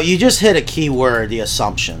 You know, you just hit a key word, the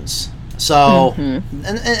assumptions. So,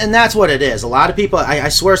 and that's what it is. A lot of people, I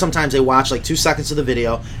swear sometimes they watch like 2 seconds of the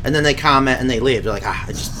video, and then they comment and they leave. They're like, I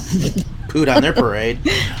just pooed on their parade.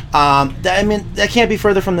 That can't be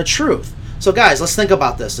further from the truth. So guys, let's think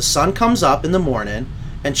about this. The sun comes up in the morning,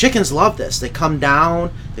 and chickens love this. They come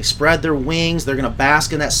down, they spread their wings, they're going to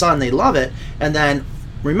bask in that sun, they love it, and then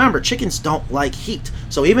remember, chickens don't like heat.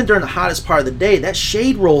 So even during the hottest part of the day, that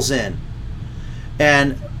shade rolls in.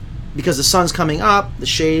 And because the sun's coming up, the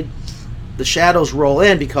shadows roll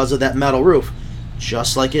in because of that metal roof.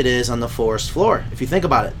 Just like it is on the forest floor. If you think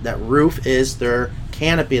about it, that roof is their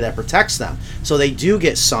canopy that protects them. So they do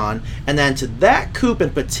get sun. And then to that coop in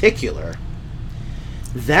particular,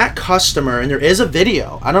 that customer, and there is a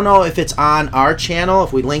video. I don't know if it's on our channel,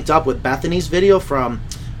 if we linked up with Bethany's video from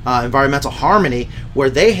Environmental Harmony, where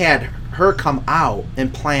they had her come out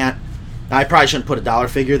and plant I probably shouldn't put a dollar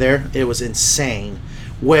figure there. It was insane.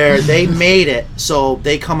 Where they made it so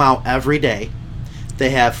they come out every day.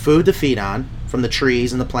 They have food to feed on from the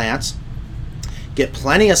trees and the plants. Get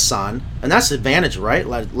plenty of sun. And that's the advantage, right?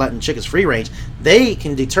 Letting chickens free range. They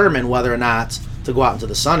can determine whether or not to go out into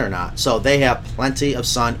the sun or not. So they have plenty of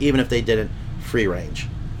sun even if they didn't free range.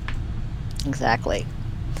 Exactly.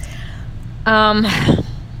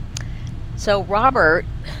 So Robert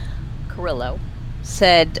Carrillo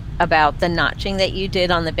said about the notching that you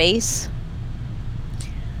did on the base.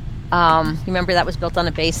 Remember that was built on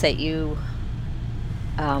a base that you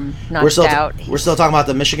notched out. We're still talking about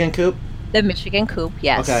the Michigan coop? The Michigan coop,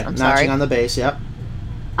 yes. Okay, I'm notching sorry. on the base, yep.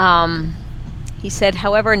 He said,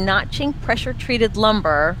 however, notching pressure-treated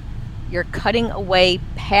lumber, you're cutting away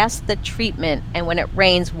past the treatment, and when it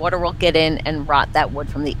rains, water will get in and rot that wood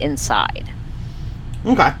from the inside.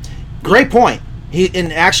 Okay, great point.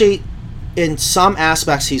 Actually, in some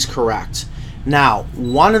aspects, he's correct. Now,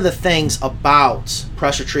 one of the things about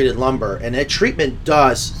pressure-treated lumber, and treatment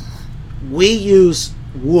we use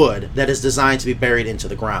wood that is designed to be buried into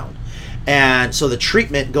the ground. And so the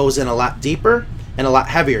treatment goes in a lot deeper and a lot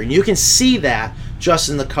heavier. And you can see that just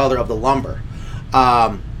in the color of the lumber.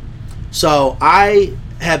 So I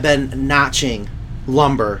have been notching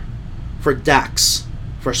lumber for decks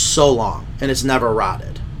for so long, and it's never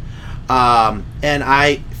rotted. And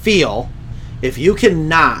I feel if you can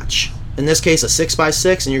notch, in this case a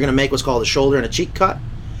 6x6, and you're going to make what's called a shoulder and a cheek cut,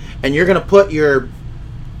 and you're going to put your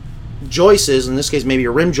joists, in this case maybe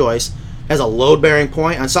your rim joist, as a load-bearing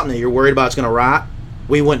point on something that you're worried about it's going to rot,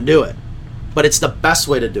 we wouldn't do it. But it's the best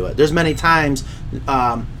way to do it. There's many times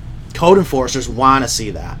code enforcers want to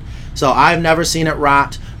see that. So I've never seen it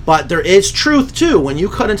rot, but there is truth too. When you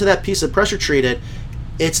cut into that piece of pressure treated,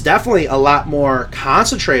 it's definitely a lot more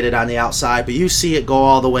concentrated on the outside, but you see it go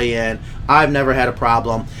all the way in. I've never had a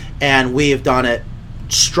problem, and we have done it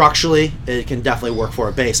structurally. It can definitely work for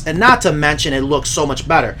a base. And not to mention, it looks so much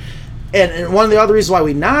better. And one of the other reasons why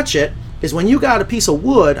we notch it is when you got a piece of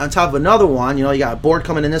wood on top of another one, you got a board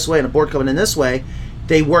coming in this way and a board coming in this way,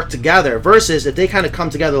 they work together. Versus if they kind of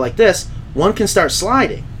come together like this, one can start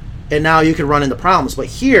sliding, and now you can run into problems. But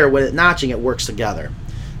here, with it notching, it works together.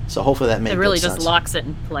 So hopefully that makes sense. It really just locks it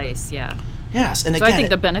in place, yeah. Yes, and so again, I think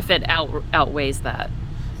the benefit outweighs that.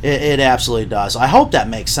 It absolutely does. I hope that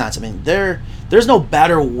makes sense. I mean, there's no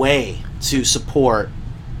better way to support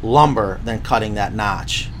lumber than cutting that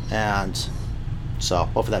notch, and so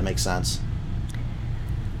hopefully that makes sense.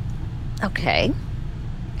 Okay,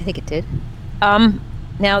 I think it did.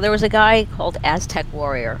 Now there was a guy called Aztec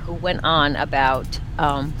Warrior who went on about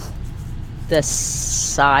the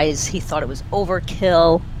size. He thought it was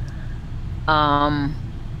overkill.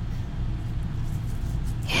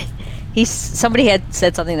 Somebody had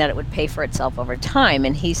said something that it would pay for itself over time,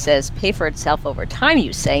 and he says, pay for itself over time,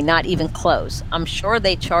 you say? Not even close. I'm sure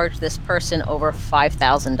they charged this person over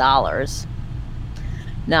 $5,000.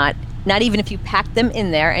 Not even if you packed them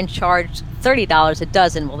in there and charged $30 a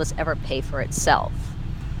dozen will this ever pay for itself.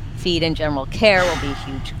 Feed and general care will be a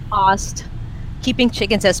huge cost. Keeping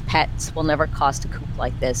chickens as pets will never cost a coop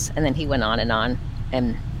like this. And then he went on,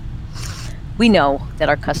 and we know that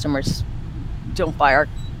our customers don't buy our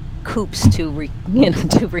coops to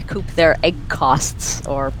recoup their egg costs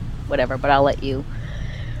or whatever, but I'll let you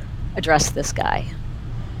address this guy.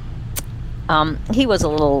 He was a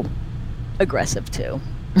little aggressive too.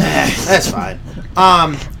 That's fine.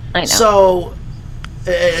 I know. So,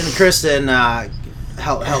 and Kristen,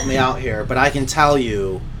 help me out here, but I can tell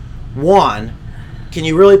you, one, can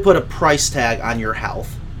you really put a price tag on your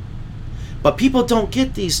health? But people don't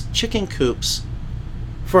get these chicken coops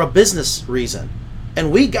for a business reason. And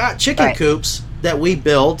we got chicken coops that we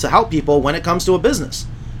build to help people when it comes to a business.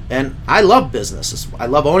 And I love business. I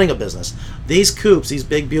love owning a business. These coops, these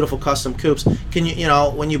big, beautiful custom coops, can you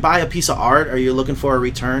when you buy a piece of art, are you looking for a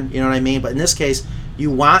return? You know what I mean? But in this case, you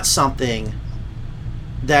want something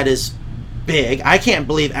that is big. I can't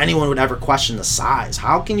believe anyone would ever question the size.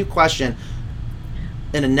 How can you question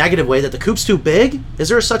in a negative way that the coop's too big? Is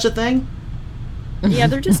there such a thing? Yeah,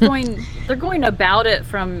 they're going about it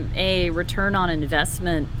from a return on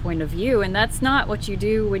investment point of view, and that's not what you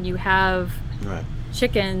do when you have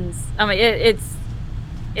chickens. I mean,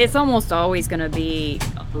 it's almost always going to be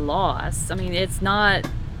a loss. I mean, it's not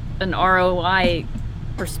an ROI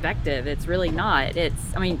perspective. It's really not.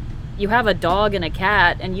 You have a dog and a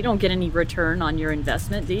cat, and you don't get any return on your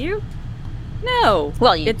investment, do you? No.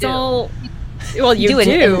 Well, you it's do. all. Well, you do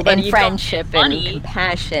in but you friendship don't and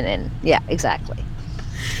compassion, and yeah, exactly.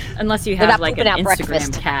 Unless you They're have not like an pooping out Instagram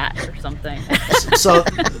breakfast. cat or something. So,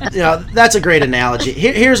 that's a great analogy.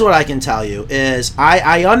 Here's what I can tell you is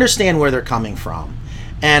I understand where they're coming from.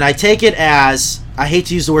 And I take it as, I hate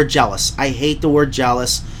to use the word jealous. I hate the word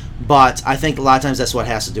jealous, but I think a lot of times that's what it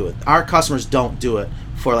has to do with. Our customers don't do it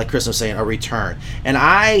for, like Kristen was saying, a return. And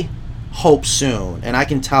I hope soon, and I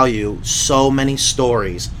can tell you so many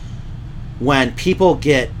stories when people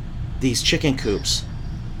get these chicken coops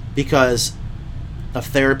because of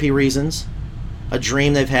therapy reasons, a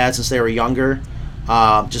dream they've had since they were younger,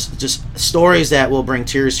 just stories that will bring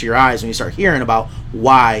tears to your eyes when you start hearing about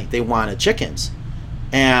why they wanted chickens.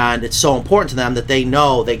 And it's so important to them that they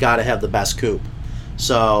know they got to have the best coop.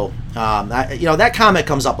 So, that comment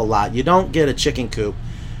comes up a lot. You don't get a chicken coop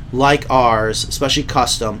like ours, especially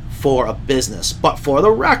custom, for a business. But for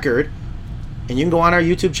the record, and you can go on our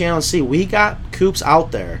YouTube channel and see, we got coops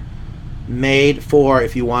out there made for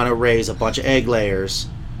if you want to raise a bunch of egg layers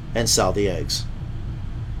and sell the eggs.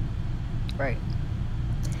 Right.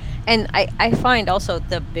 And I find also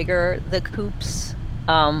the bigger the coops,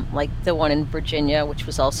 like the one in Virginia, which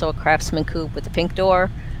was also a Craftsman coop with the pink door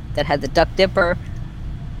that had the duck dipper.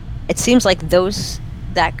 It seems like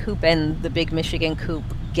that coop and the big Michigan coop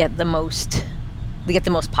get the most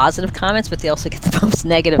positive comments, but they also get the most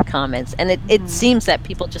negative comments. And it seems that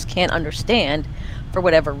people just can't understand, for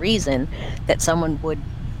whatever reason, that someone would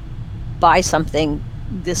buy something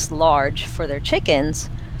this large for their chickens.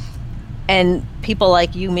 And people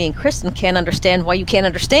like you, me, and Kristen can't understand why you can't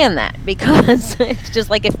understand that, because it's just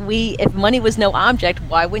like if money was no object,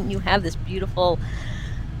 why wouldn't you have this beautiful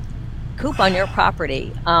coop on your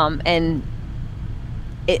property? And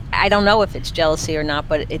I don't know if it's jealousy or not,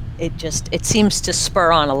 but it seems to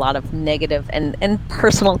spur on a lot of negative and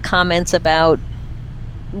personal comments about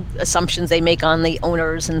assumptions they make on the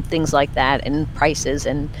owners and things like that, and prices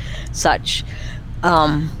and such.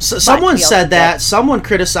 So someone said that, someone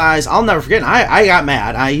criticized, I'll never forget, and I got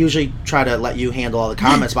mad. I usually try to let you handle all the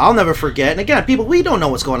comments, but I'll never forget. And again, people, we don't know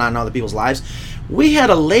what's going on in other people's lives. We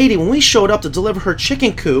had a lady, when we showed up to deliver her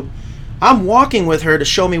chicken coop, I'm walking with her to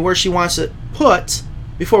show me where she wants it put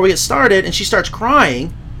before we get started, and she starts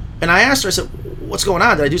crying. And I asked her, I said, what's going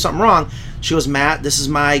on? Did I do something wrong? She goes, Matt, this is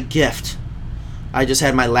my gift. I just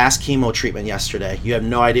had my last chemo treatment yesterday. You have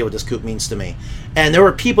no idea what this coop means to me. And there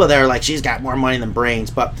were people there like, she's got more money than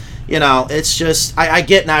brains. But, it's just, I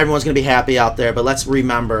get not everyone's going to be happy out there. But let's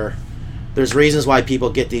remember, there's reasons why people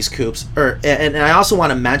get these coops. And I also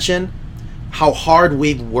want to mention how hard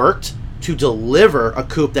we've worked to deliver a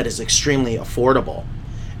coop that is extremely affordable.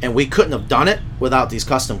 And we couldn't have done it without these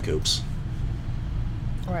custom coops.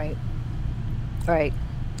 Right.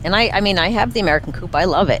 And I have the American coop. I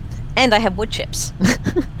love it. And I have wood chips.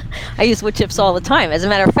 I use wood chips all the time. As a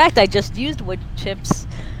matter of fact, I just used wood chips,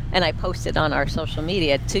 and I posted on our social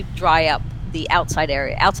media to dry up the outside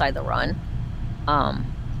area, outside the run,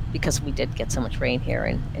 because we did get so much rain here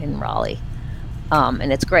in Raleigh.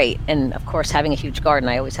 And it's great. And of course, having a huge garden,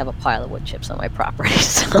 I always have a pile of wood chips on my property.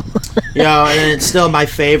 So. And it's still my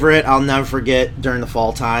favorite. I'll never forget during the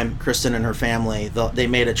fall time, Kristen and her family, they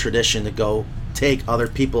made a tradition to go take other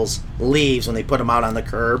people's leaves when they put them out on the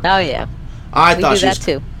curb. Oh yeah, we thought do that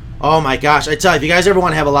too. Oh my gosh! I tell you, if you guys ever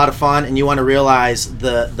want to have a lot of fun and you want to realize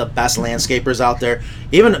the best landscapers out there,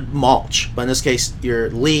 even mulch, but in this case, your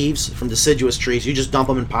leaves from deciduous trees, you just dump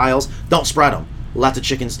them in piles. Don't spread them. Let the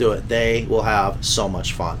chickens do it. They will have so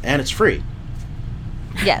much fun, and it's free.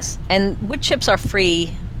 Yes, and wood chips are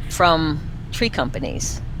free from tree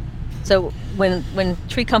companies. So when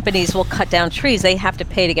tree companies will cut down trees, they have to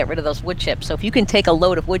pay to get rid of those wood chips. So if you can take a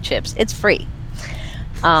load of wood chips, it's free.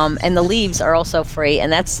 And the leaves are also free,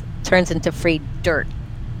 and that turns into free dirt.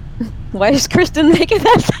 Why is Kristen making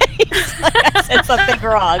that face? Like I said something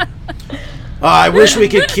wrong. I wish we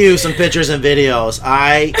could cue some pictures and videos.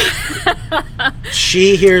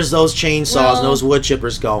 She hears those chainsaws and those wood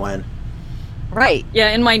chippers going. Right. Yeah,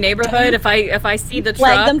 in my neighborhood, if I see the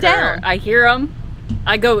Flag truck them or down. I hear them,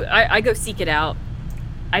 I go seek it out.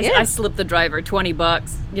 I slip the driver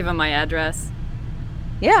 $20, give him my address.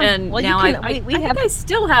 Yeah. And well, now I think I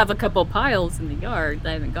still have a couple piles in the yard that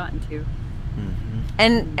I haven't gotten to.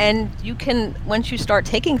 And you can, once you start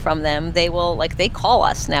taking from them, they will, they call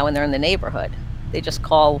us now when they're in the neighborhood. They just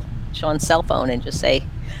call Sean's cell phone and just say, do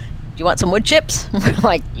you want some wood chips? We're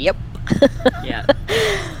like, yep. Yeah.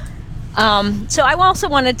 So I also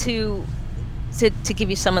wanted to give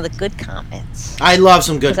you some of the good comments. I love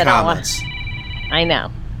some good 'Cause I don't comments. I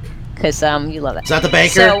know, because you love it. Is that the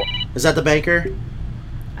banker? So- Is that the banker?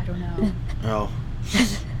 I don't know. Oh.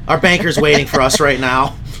 Our banker's waiting for us right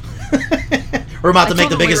now. We're about to make the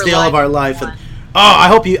told him we biggest were deal of live our on life. one. And I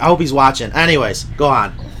hope he's watching. Anyways, go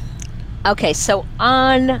on. Okay, so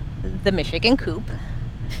on the Michigan Coop,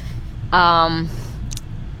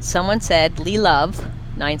 someone said, Lee Love,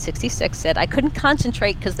 966, said, I couldn't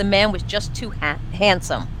concentrate because the man was just too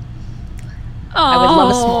handsome. I would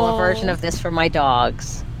love a smaller version of this for my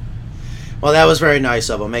dogs. Well, that was very nice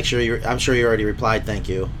of him. I'm sure you already replied. Thank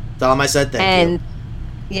you. Tell him I said thank you.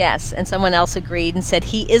 Yes, and someone else agreed and said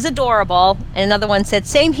he is adorable. And another one said,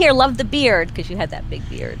 same here, love the beard, because you had that big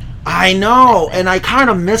beard. I know, and I kind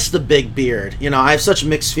of miss the big beard. You know, I have such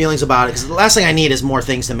mixed feelings about it, because the last thing I need is more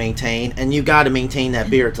things to maintain, and you got to maintain that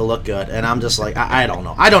beard to look good. And I'm just like, I don't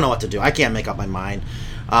know. I don't know what to do. I can't make up my mind.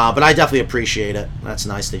 But I definitely appreciate it. That's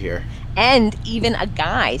nice to hear. And even a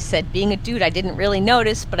guy said, being a dude, I didn't really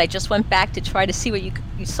notice, but I just went back to try to see what you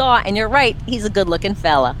saw, and you're right, he's a good-looking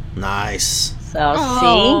fella. Nice. So,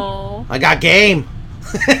 see? I got game.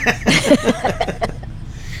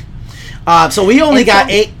 So we only got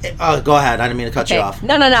 8. Go ahead. I didn't mean to cut you off.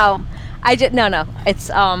 No. No. It's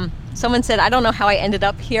someone said, I don't know how I ended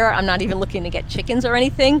up here. I'm not even looking to get chickens or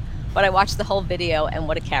anything, but I watched the whole video, and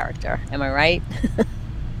what a character. Am I right?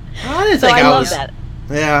 I didn't think I love that.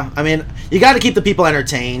 Yeah, I mean, you got to keep the people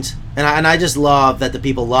entertained, and I just love that the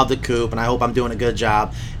people love the Coop, and I hope I'm doing a good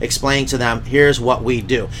job explaining to them, here's what we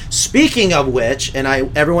do. Speaking of which, and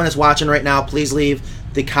everyone that's watching right now, please leave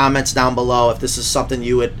the comments down below if this is something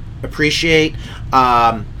you would appreciate.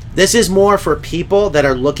 This is more for people that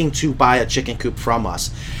are looking to buy a chicken coop from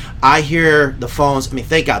us. I hear the phones, I mean,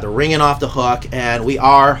 thank God, they're ringing off the hook, and we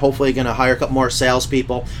are hopefully going to hire a couple more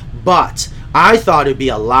salespeople, but I thought it'd be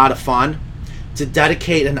a lot of fun to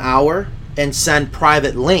dedicate an hour and send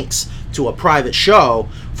private links to a private show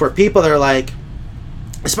for people that are like,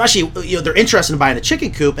 especially, they're interested in buying a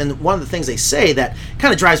chicken coop, and one of the things they say that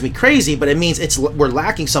kind of drives me crazy, but it means we're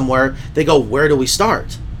lacking somewhere. They go, where do we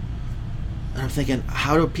start? And I'm thinking,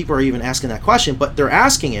 how do people are even asking that question? But they're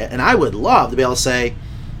asking it, and I would love to be able to say,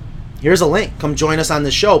 here's a link, come join us on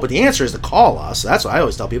this show. But the answer is to call us. That's what I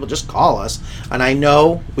always tell people, just call us. And I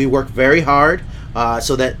know we work very hard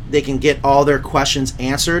so that they can get all their questions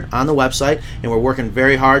answered on the website, and we're working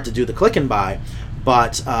very hard to do the click and buy.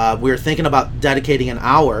 But we're thinking about dedicating an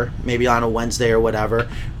hour, maybe on a Wednesday or whatever,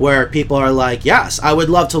 where people are like, yes, I would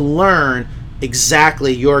love to learn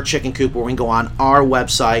exactly your chicken coop, where we can go on our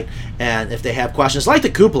website, and if they have questions like the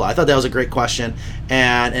cupola, I thought that was a great question,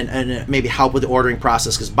 and maybe help with the ordering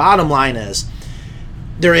process, because bottom line is,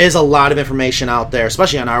 there is a lot of information out there,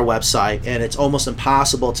 especially on our website, and it's almost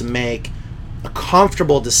impossible to make a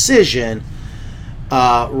comfortable decision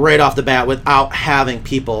right off the bat without having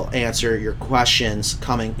people answer your questions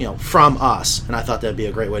coming from us. And I thought that'd be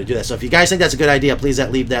a great way to do that. So if you guys think that's a good idea, please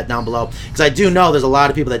leave that down below, because I do know there's a lot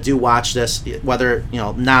of people that do watch this, whether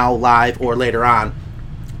now live or later on,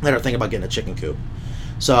 that are thinking about getting a chicken coop.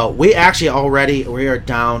 So we are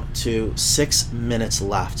down to 6 minutes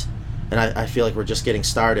left, and I feel like we're just getting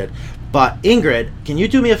started. But Ingrid, can you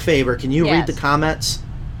do me a favor? Can you read the comments?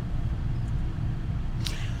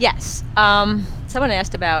 Yes. Someone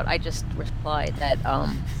asked about, I just replied that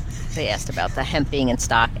they asked about the hemp being in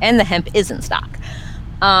stock, and the hemp is in stock.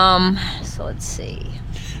 So let's see.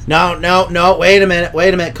 No, wait a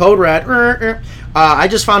minute. Code Red. I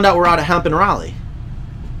just found out we're out of hemp in Raleigh.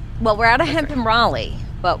 Well, we're out of hemp in Raleigh,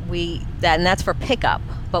 but and that's for pickup,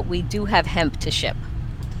 but we do have hemp to ship.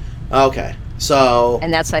 Okay, so...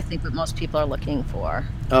 And that's, I think, what most people are looking for.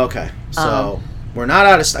 Okay, so... We're not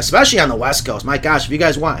out of, especially on the West Coast. My gosh, if you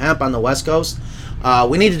guys want hemp on the West Coast,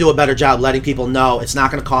 we need to do a better job letting people know it's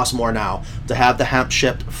not going to cost more now to have the hemp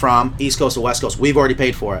shipped from East Coast to West Coast. We've already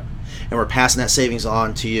paid for it, and we're passing that savings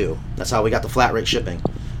on to you. That's how we got the flat rate shipping.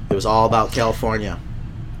 It was all about California.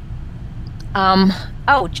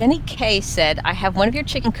 Jenny K said, I have one of your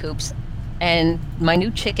chicken coops and my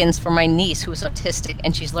new chickens for my niece who is autistic,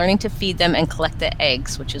 and she's learning to feed them and collect the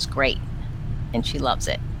eggs, which is great, and she loves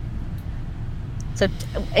it. So,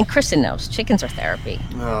 and Kristen knows, chickens are therapy.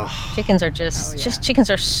 Ugh. Chickens are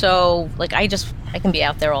chickens are so, like, I can be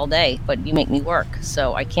out there all day, but you make me work,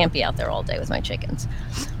 so I can't be out there all day with my chickens.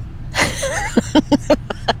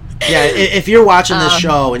 Yeah, if you're watching this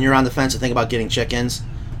show and you're on the fence and think about getting chickens,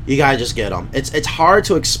 you gotta just get them. It's hard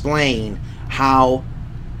to explain how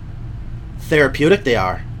therapeutic they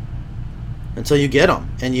are until you get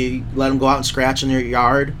them and you let them go out and scratch in your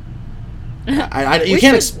yard.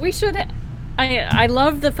 We should. I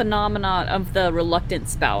love the phenomenon of the reluctant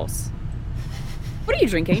spouse. What are you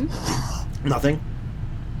drinking? Nothing.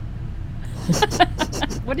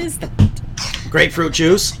 What is that? Grapefruit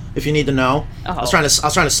juice, if you need to know. Oh. I was trying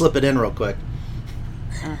to slip it in real quick.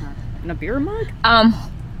 In a beer mug?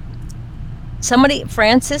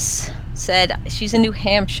 Francis said she's in New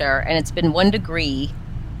Hampshire and it's been 1 degree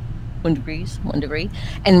 1 degree,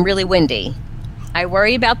 and really windy. I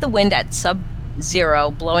worry about the wind at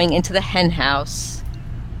sub-zero blowing into the hen house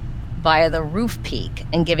via the roof peak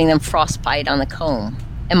and giving them frostbite on the comb.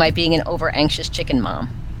 Am I being an over-anxious chicken mom?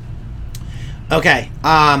 Okay,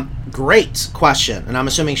 great question, and I'm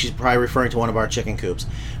assuming she's probably referring to one of our chicken coops.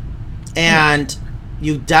 And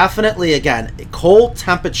you definitely, again, cold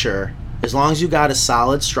temperature, as long as you got a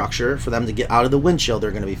solid structure for them to get out of the wind chill,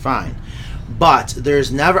 they're going to be fine. But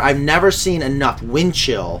I've never seen enough wind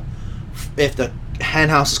chill if the hen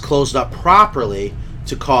house is closed up properly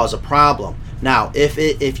to cause a problem. Now,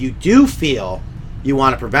 if you do feel you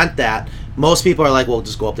want to prevent that, most people are like, well,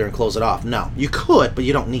 just go up there and close it off. No, you could, but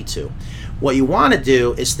you don't need to. What you want to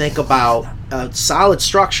do is think about a solid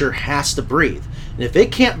structure has to breathe. And if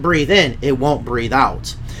it can't breathe in, it won't breathe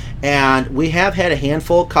out. And we have had a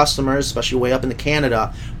handful of customers, especially way up into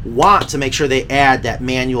Canada, want to make sure they add that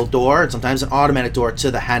manual door and sometimes an automatic door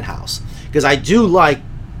to the hen house. Because I do like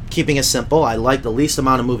keeping it simple. I like the least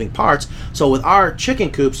amount of moving parts. So with our chicken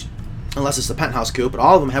coops, unless it's the penthouse coop, but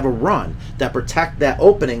all of them have a run that protect that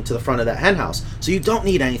opening to the front of that hen house. So you don't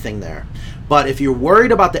need anything there. But if you're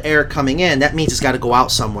worried about the air coming in, that means it's got to go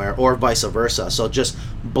out somewhere, or vice versa. So just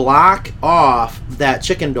block off that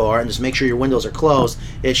chicken door and just make sure your windows are closed.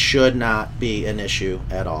 It should not be an issue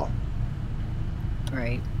at all.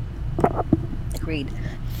 Right. Agreed.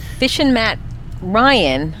 Fishin' Matt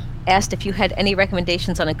Ryan asked if you had any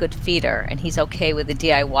recommendations on a good feeder, and he's okay with the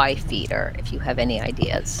DIY feeder if you have any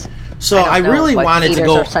ideas. So I really wanted to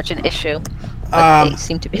go. Feeders are such an issue. But they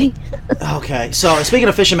seem to be. Okay, so speaking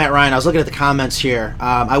of Fishin' Matt Ryan, I was looking at the comments here.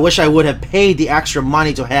 I wish I would have paid the extra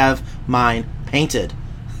money to have mine painted.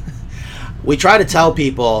 We try to tell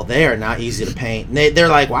people they are not easy to paint. They're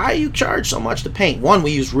like, why do you charge so much to paint? One,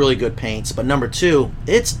 we use really good paints, but number two,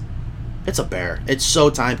 it's a bear. It's so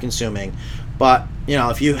time consuming. But,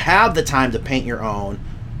 if you have the time to paint your own,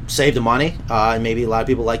 save the money. And maybe a lot of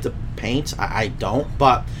people like to paint. I don't,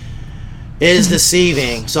 but it is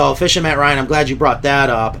deceiving. So, Fishin' Matt Ryan, I'm glad you brought that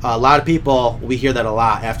up. A lot of people, we hear that a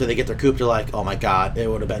lot. After they get their coop, they're like, oh my God, it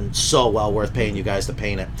would have been so well worth paying you guys to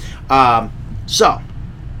paint it. So,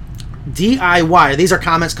 DIY, these are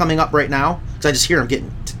comments coming up right now? Because I just hear them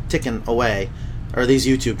getting ticking away. Or are these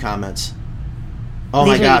YouTube comments? Oh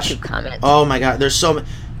These my are gosh. YouTube comments. Oh my God, there's so many.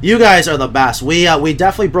 You guys are the best. We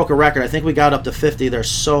definitely broke a record. I think we got up to 50. There's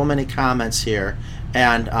so many comments here.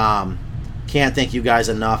 And can't thank you guys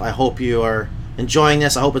enough. I hope you are enjoying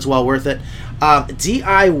this. I hope it's well worth it.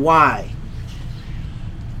 DIY.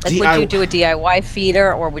 Like, would you do a DIY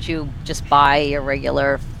feeder, or would you just buy your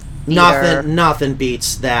regular feeder? Nothing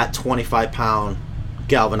beats that 25-pound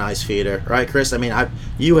galvanized feeder, right, Chris? I mean,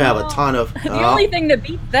 you have a ton of. The only thing that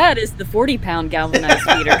beats that is the 40-pound galvanized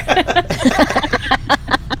feeder.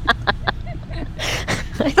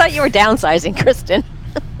 I thought you were downsizing, Kristen.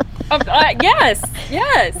 Yes.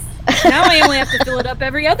 Now I only have to fill it up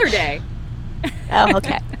every other day. Oh,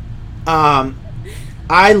 okay.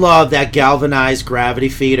 I love that galvanized gravity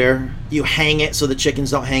feeder. You hang it so the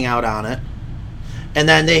chickens don't hang out on it, and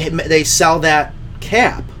then they sell that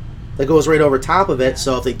cap that goes right over top of it.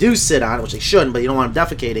 So if they do sit on it, which they shouldn't, but you don't want them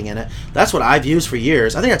defecating in it. That's what I've used for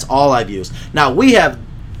years. I think that's all I've used. Now we have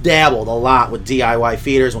dabbled a lot with DIY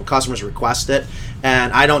feeders when customers request it,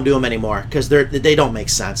 and I don't do them anymore because they don't make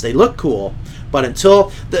sense. They look cool, but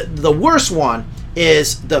until the worst one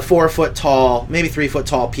is the 4 foot tall, maybe 3 foot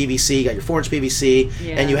tall PVC. You got your 4-inch PVC,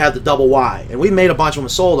 and you have the double Y. And we made a bunch of them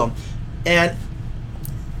and sold them, and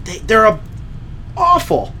they're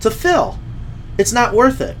awful to fill. It's not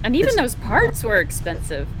worth it. And even those parts were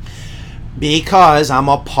expensive. Because I'm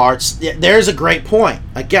a parts. There's a great point.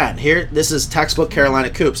 Again, this is textbook Carolina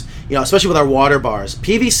Coops. Especially with our water bars.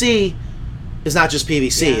 PVC is not just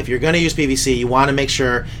PVC. Yeah. If you're going to use PVC, you want to make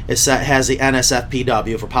sure it has the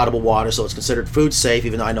NSFPW for potable water, so it's considered food safe,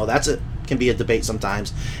 even though I know can be a debate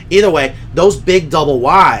sometimes. Either way, those big double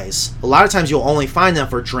Ys, a lot of times you'll only find them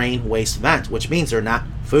for drain, waste, vent, which means they're not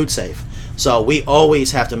food safe. So we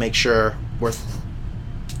always have to make sure we're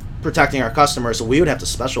protecting our customers, so we would have to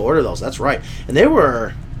special order those. That's right. And they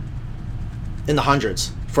were in the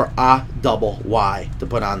hundreds for a double Y to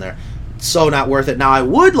put on there. So not worth it. Now, I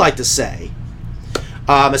would like to say,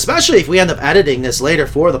 especially if we end up editing this later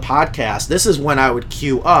for the podcast, this is when I would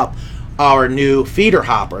queue up our new feeder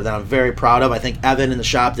hopper that I'm very proud of. I think Evan in the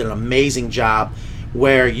shop did an amazing job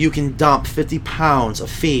where you can dump 50 pounds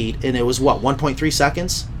of feed in, it was 1.3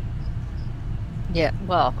 seconds? Yeah,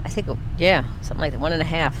 well, I think, something like that,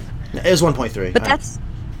 1.5. It was 1.3. But that's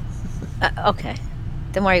okay.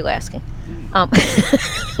 Then why are you asking?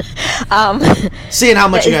 Seeing how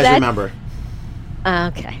much you guys remember.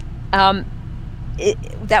 Okay.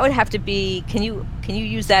 that would have to be. Can you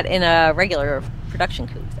use that in a regular production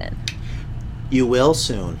coop then? You will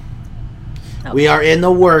soon. Okay. We are in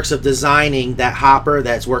the works of designing that hopper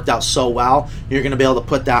that's worked out so well. You're going to be able to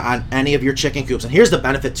put that on any of your chicken coops. And here's the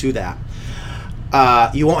benefit to that.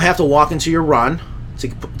 You won't have to walk into your run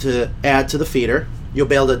to add to the feeder. You'll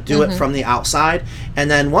be able to do it from the outside. And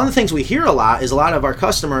then one of the things we hear a lot is a lot of our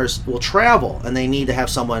customers will travel and they need to have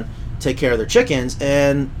someone take care of their chickens.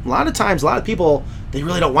 And a lot of times, a lot of people, they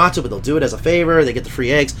really don't want to, but they'll do it as a favor. They get the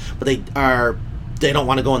free eggs, but they don't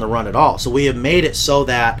want to go in the run at all. So we have made it so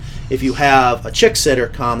that if you have a chick sitter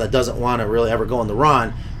come that doesn't want to really ever go in the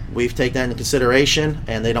run, we've taken that into consideration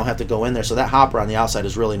and they don't have to go in there. So that hopper on the outside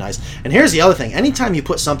is really nice. And here's the other thing. Anytime you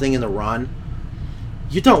put something in the run,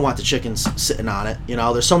 you don't want the chickens sitting on it. You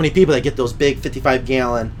know, there's so many people that get those big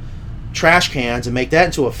 55-gallon trash cans and make that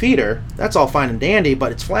into a feeder. That's all fine and dandy,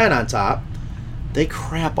 but it's flat on top. They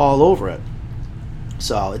crap all over it.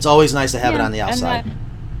 So it's always nice to have it on the outside.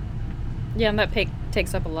 And that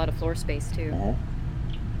takes up a lot of floor space too.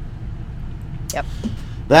 Yep.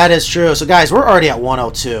 That is true. So guys, we're already at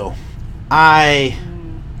 102. I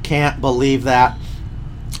can't believe that.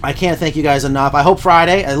 I can't thank you guys enough. I hope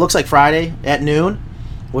Friday, it looks like Friday at noon,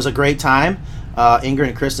 was a great time. Ingrid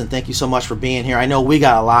and Kristen, thank you so much for being here. I know we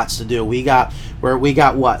got lots to do. We got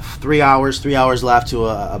what, 3 hours left to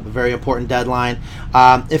a very important deadline.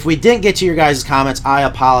 If we didn't get to your guys' comments, I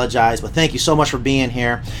apologize, but thank you so much for being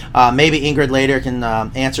here. Maybe Ingrid later can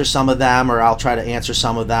answer some of them, or I'll try to answer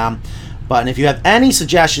some of them. But if you have any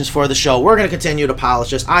suggestions for the show, we're going to continue to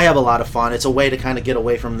polish this. I have a lot of fun. It's a way to kind of get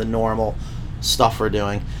away from the normal stuff we're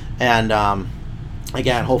doing, and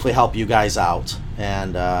again, hopefully help you guys out.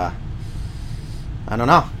 And I don't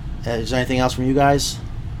know. Is there anything else from you guys?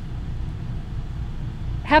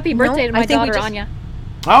 Happy birthday to my daughter, Anya.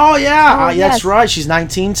 Oh, yeah. Yes. That's right. She's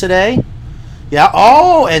 19 today. Yeah.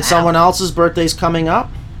 Oh, and someone else's birthday's coming up.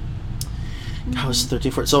 I was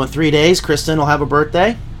 13, 14. So in 3 days, Kristen will have a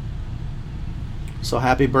birthday. So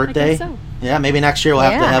happy birthday. I guess so. Yeah, maybe next year we'll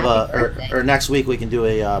have to have happy or next week we can do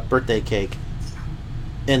a birthday cake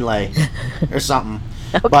inlay or something.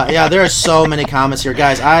 Okay. But yeah, there are so many comments here,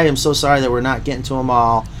 guys. I am so sorry that we're not getting to them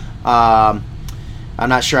all. I'm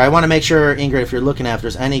not sure. I want to make sure, Ingrid, if you're looking at if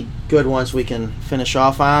there's any good ones we can finish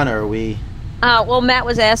off on, or we. Well, Matt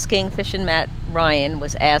was asking, Fishin' Matt Ryan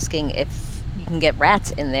was asking if you can get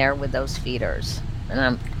rats in there with those feeders,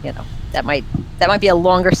 and that might be a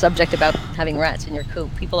longer subject about having rats in your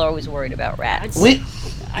coop. People are always worried about rats.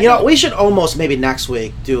 We should almost maybe next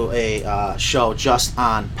week do a show just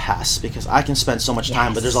on pests, because I can spend so much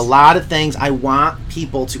time, but there's a lot of things I want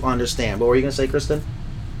people to understand. What were you going to say, Kristen?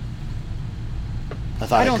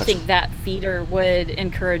 I don't think that feeder would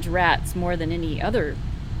encourage rats more than any other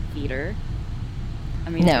feeder. I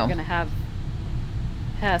mean, No. You're going to have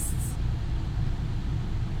pests.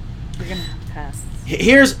 You're going to have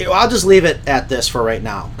pests. I'll just leave it at this for right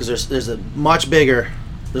now, because there's a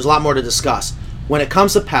lot more to discuss. When it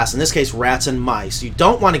comes to pests, in this case rats and mice, you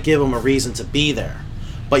don't want to give them a reason to be there,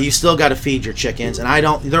 but you still got to feed your chickens. And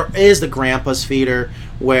there is the grandpa's feeder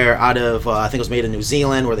where I think it was made in New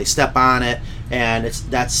Zealand, where they step on it, and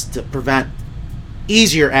that's to prevent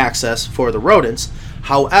easier access for the rodents.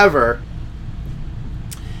 However,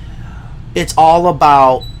 it's all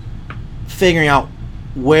about figuring out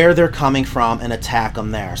where they're coming from and attack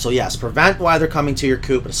them there. So yes, prevent why they're coming to your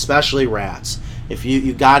coop, especially rats. If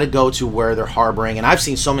you got to go to where they're harboring, and I've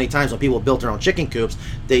seen so many times when people have built their own chicken coops,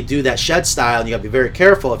 they do that shed style, and you got to be very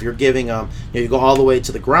careful if you're giving them. You go all the way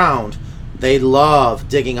to the ground. They love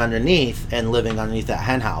digging underneath and living underneath that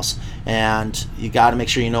hen house, and you got to make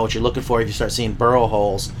sure you know what you're looking for. If you start seeing burrow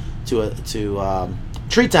holes, to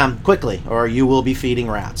treat them quickly, or you will be feeding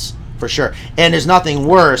rats for sure. And there's nothing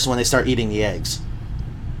worse when they start eating the eggs.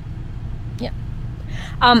 Yeah.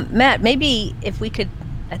 Matt, maybe if we could,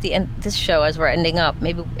 at the end of this show, as we're ending up,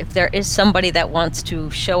 maybe if there is somebody that wants to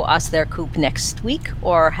show us their coop next week,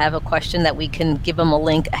 or have a question that we can give them a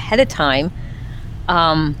link ahead of time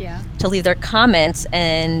to leave their comments,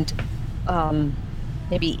 and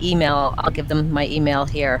maybe email. I'll give them my email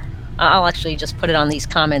here. I'll actually just put it on these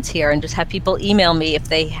comments here and just have people email me if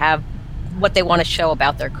they have what they want to show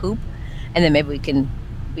about their coop, and then maybe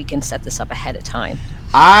we can set this up ahead of time.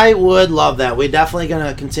 I would love that. We're definitely going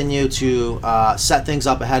to continue to set things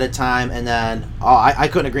up ahead of time, and then I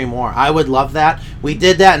couldn't agree more. I would love that. We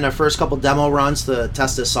did that in the first couple demo runs to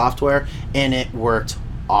test this software, and it worked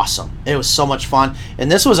awesome. It was so much fun.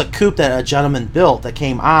 And this was a coop that a gentleman built that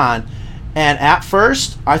came on, and at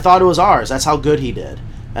first I thought it was ours. That's how good he did.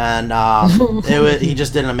 And he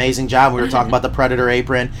just did an amazing job. We were talking about the Predator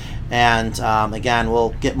apron, and again, we'll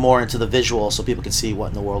get more into the visual so people can see what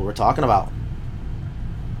in the world we're talking about.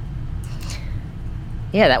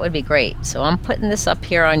 Yeah, that would be great. So I'm putting this up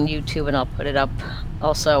here on YouTube, and I'll put it up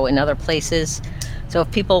also in other places. So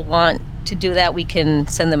if people want to do that, we can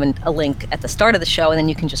send them a link at the start of the show, and then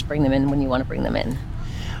you can just bring them in when you want to bring them in.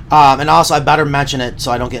 And also, I better mention it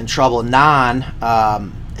so I don't get in trouble. Nan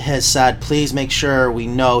has said, please make sure we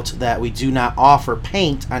note that we do not offer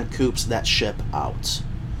paint on coops that ship out.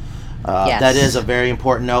 Yes. That is a very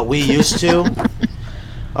important note. We used to.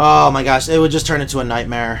 Oh my gosh, it would just turn into a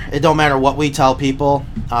nightmare. It don't matter what we tell people.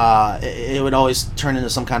 It would always turn into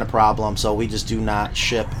some kind of problem. So we just do not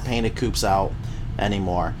ship painted coops out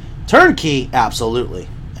anymore. Turnkey, absolutely.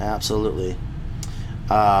 Absolutely.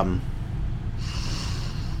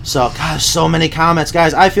 So, gosh, so many comments.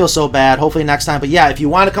 Guys, I feel so bad. Hopefully next time. But yeah, if you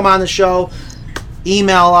want to come on the show,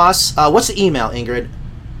 email us. What's the email, Ingrid?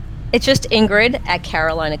 It's just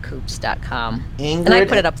Ingrid@carolinacoops.com. Ingrid. And I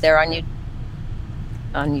put it up there on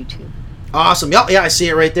YouTube. Awesome. Yep, yeah, I see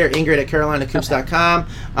it right there.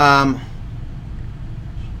 Ingrid@carolinacoops.com.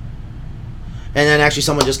 And then actually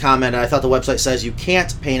someone just commented, I thought the website says you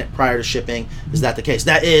can't paint it prior to shipping. Is that the case?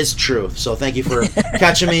 That is true. So thank you for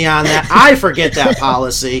catching me on that. I forget that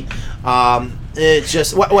policy. It's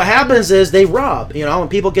just, what happens is they rub, when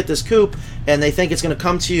people get this coupe and they think it's going to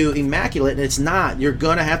come to you immaculate, and it's not. You're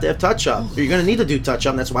going to have touch-up. You're going to need to do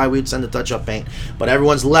touch-up, and that's why we'd send the touch-up paint. But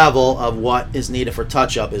everyone's level of what is needed for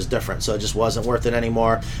touch-up is different, so it just wasn't worth it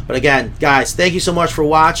anymore. But again, guys, thank you so much for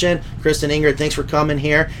watching. Kristen, Ingrid, thanks for coming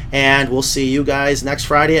here, and we'll see you guys next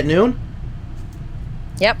Friday at noon.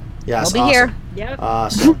 Yep. Yes, I'll be here. Yep.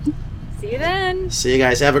 Awesome. See you then. See you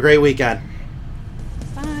guys. Have a great weekend.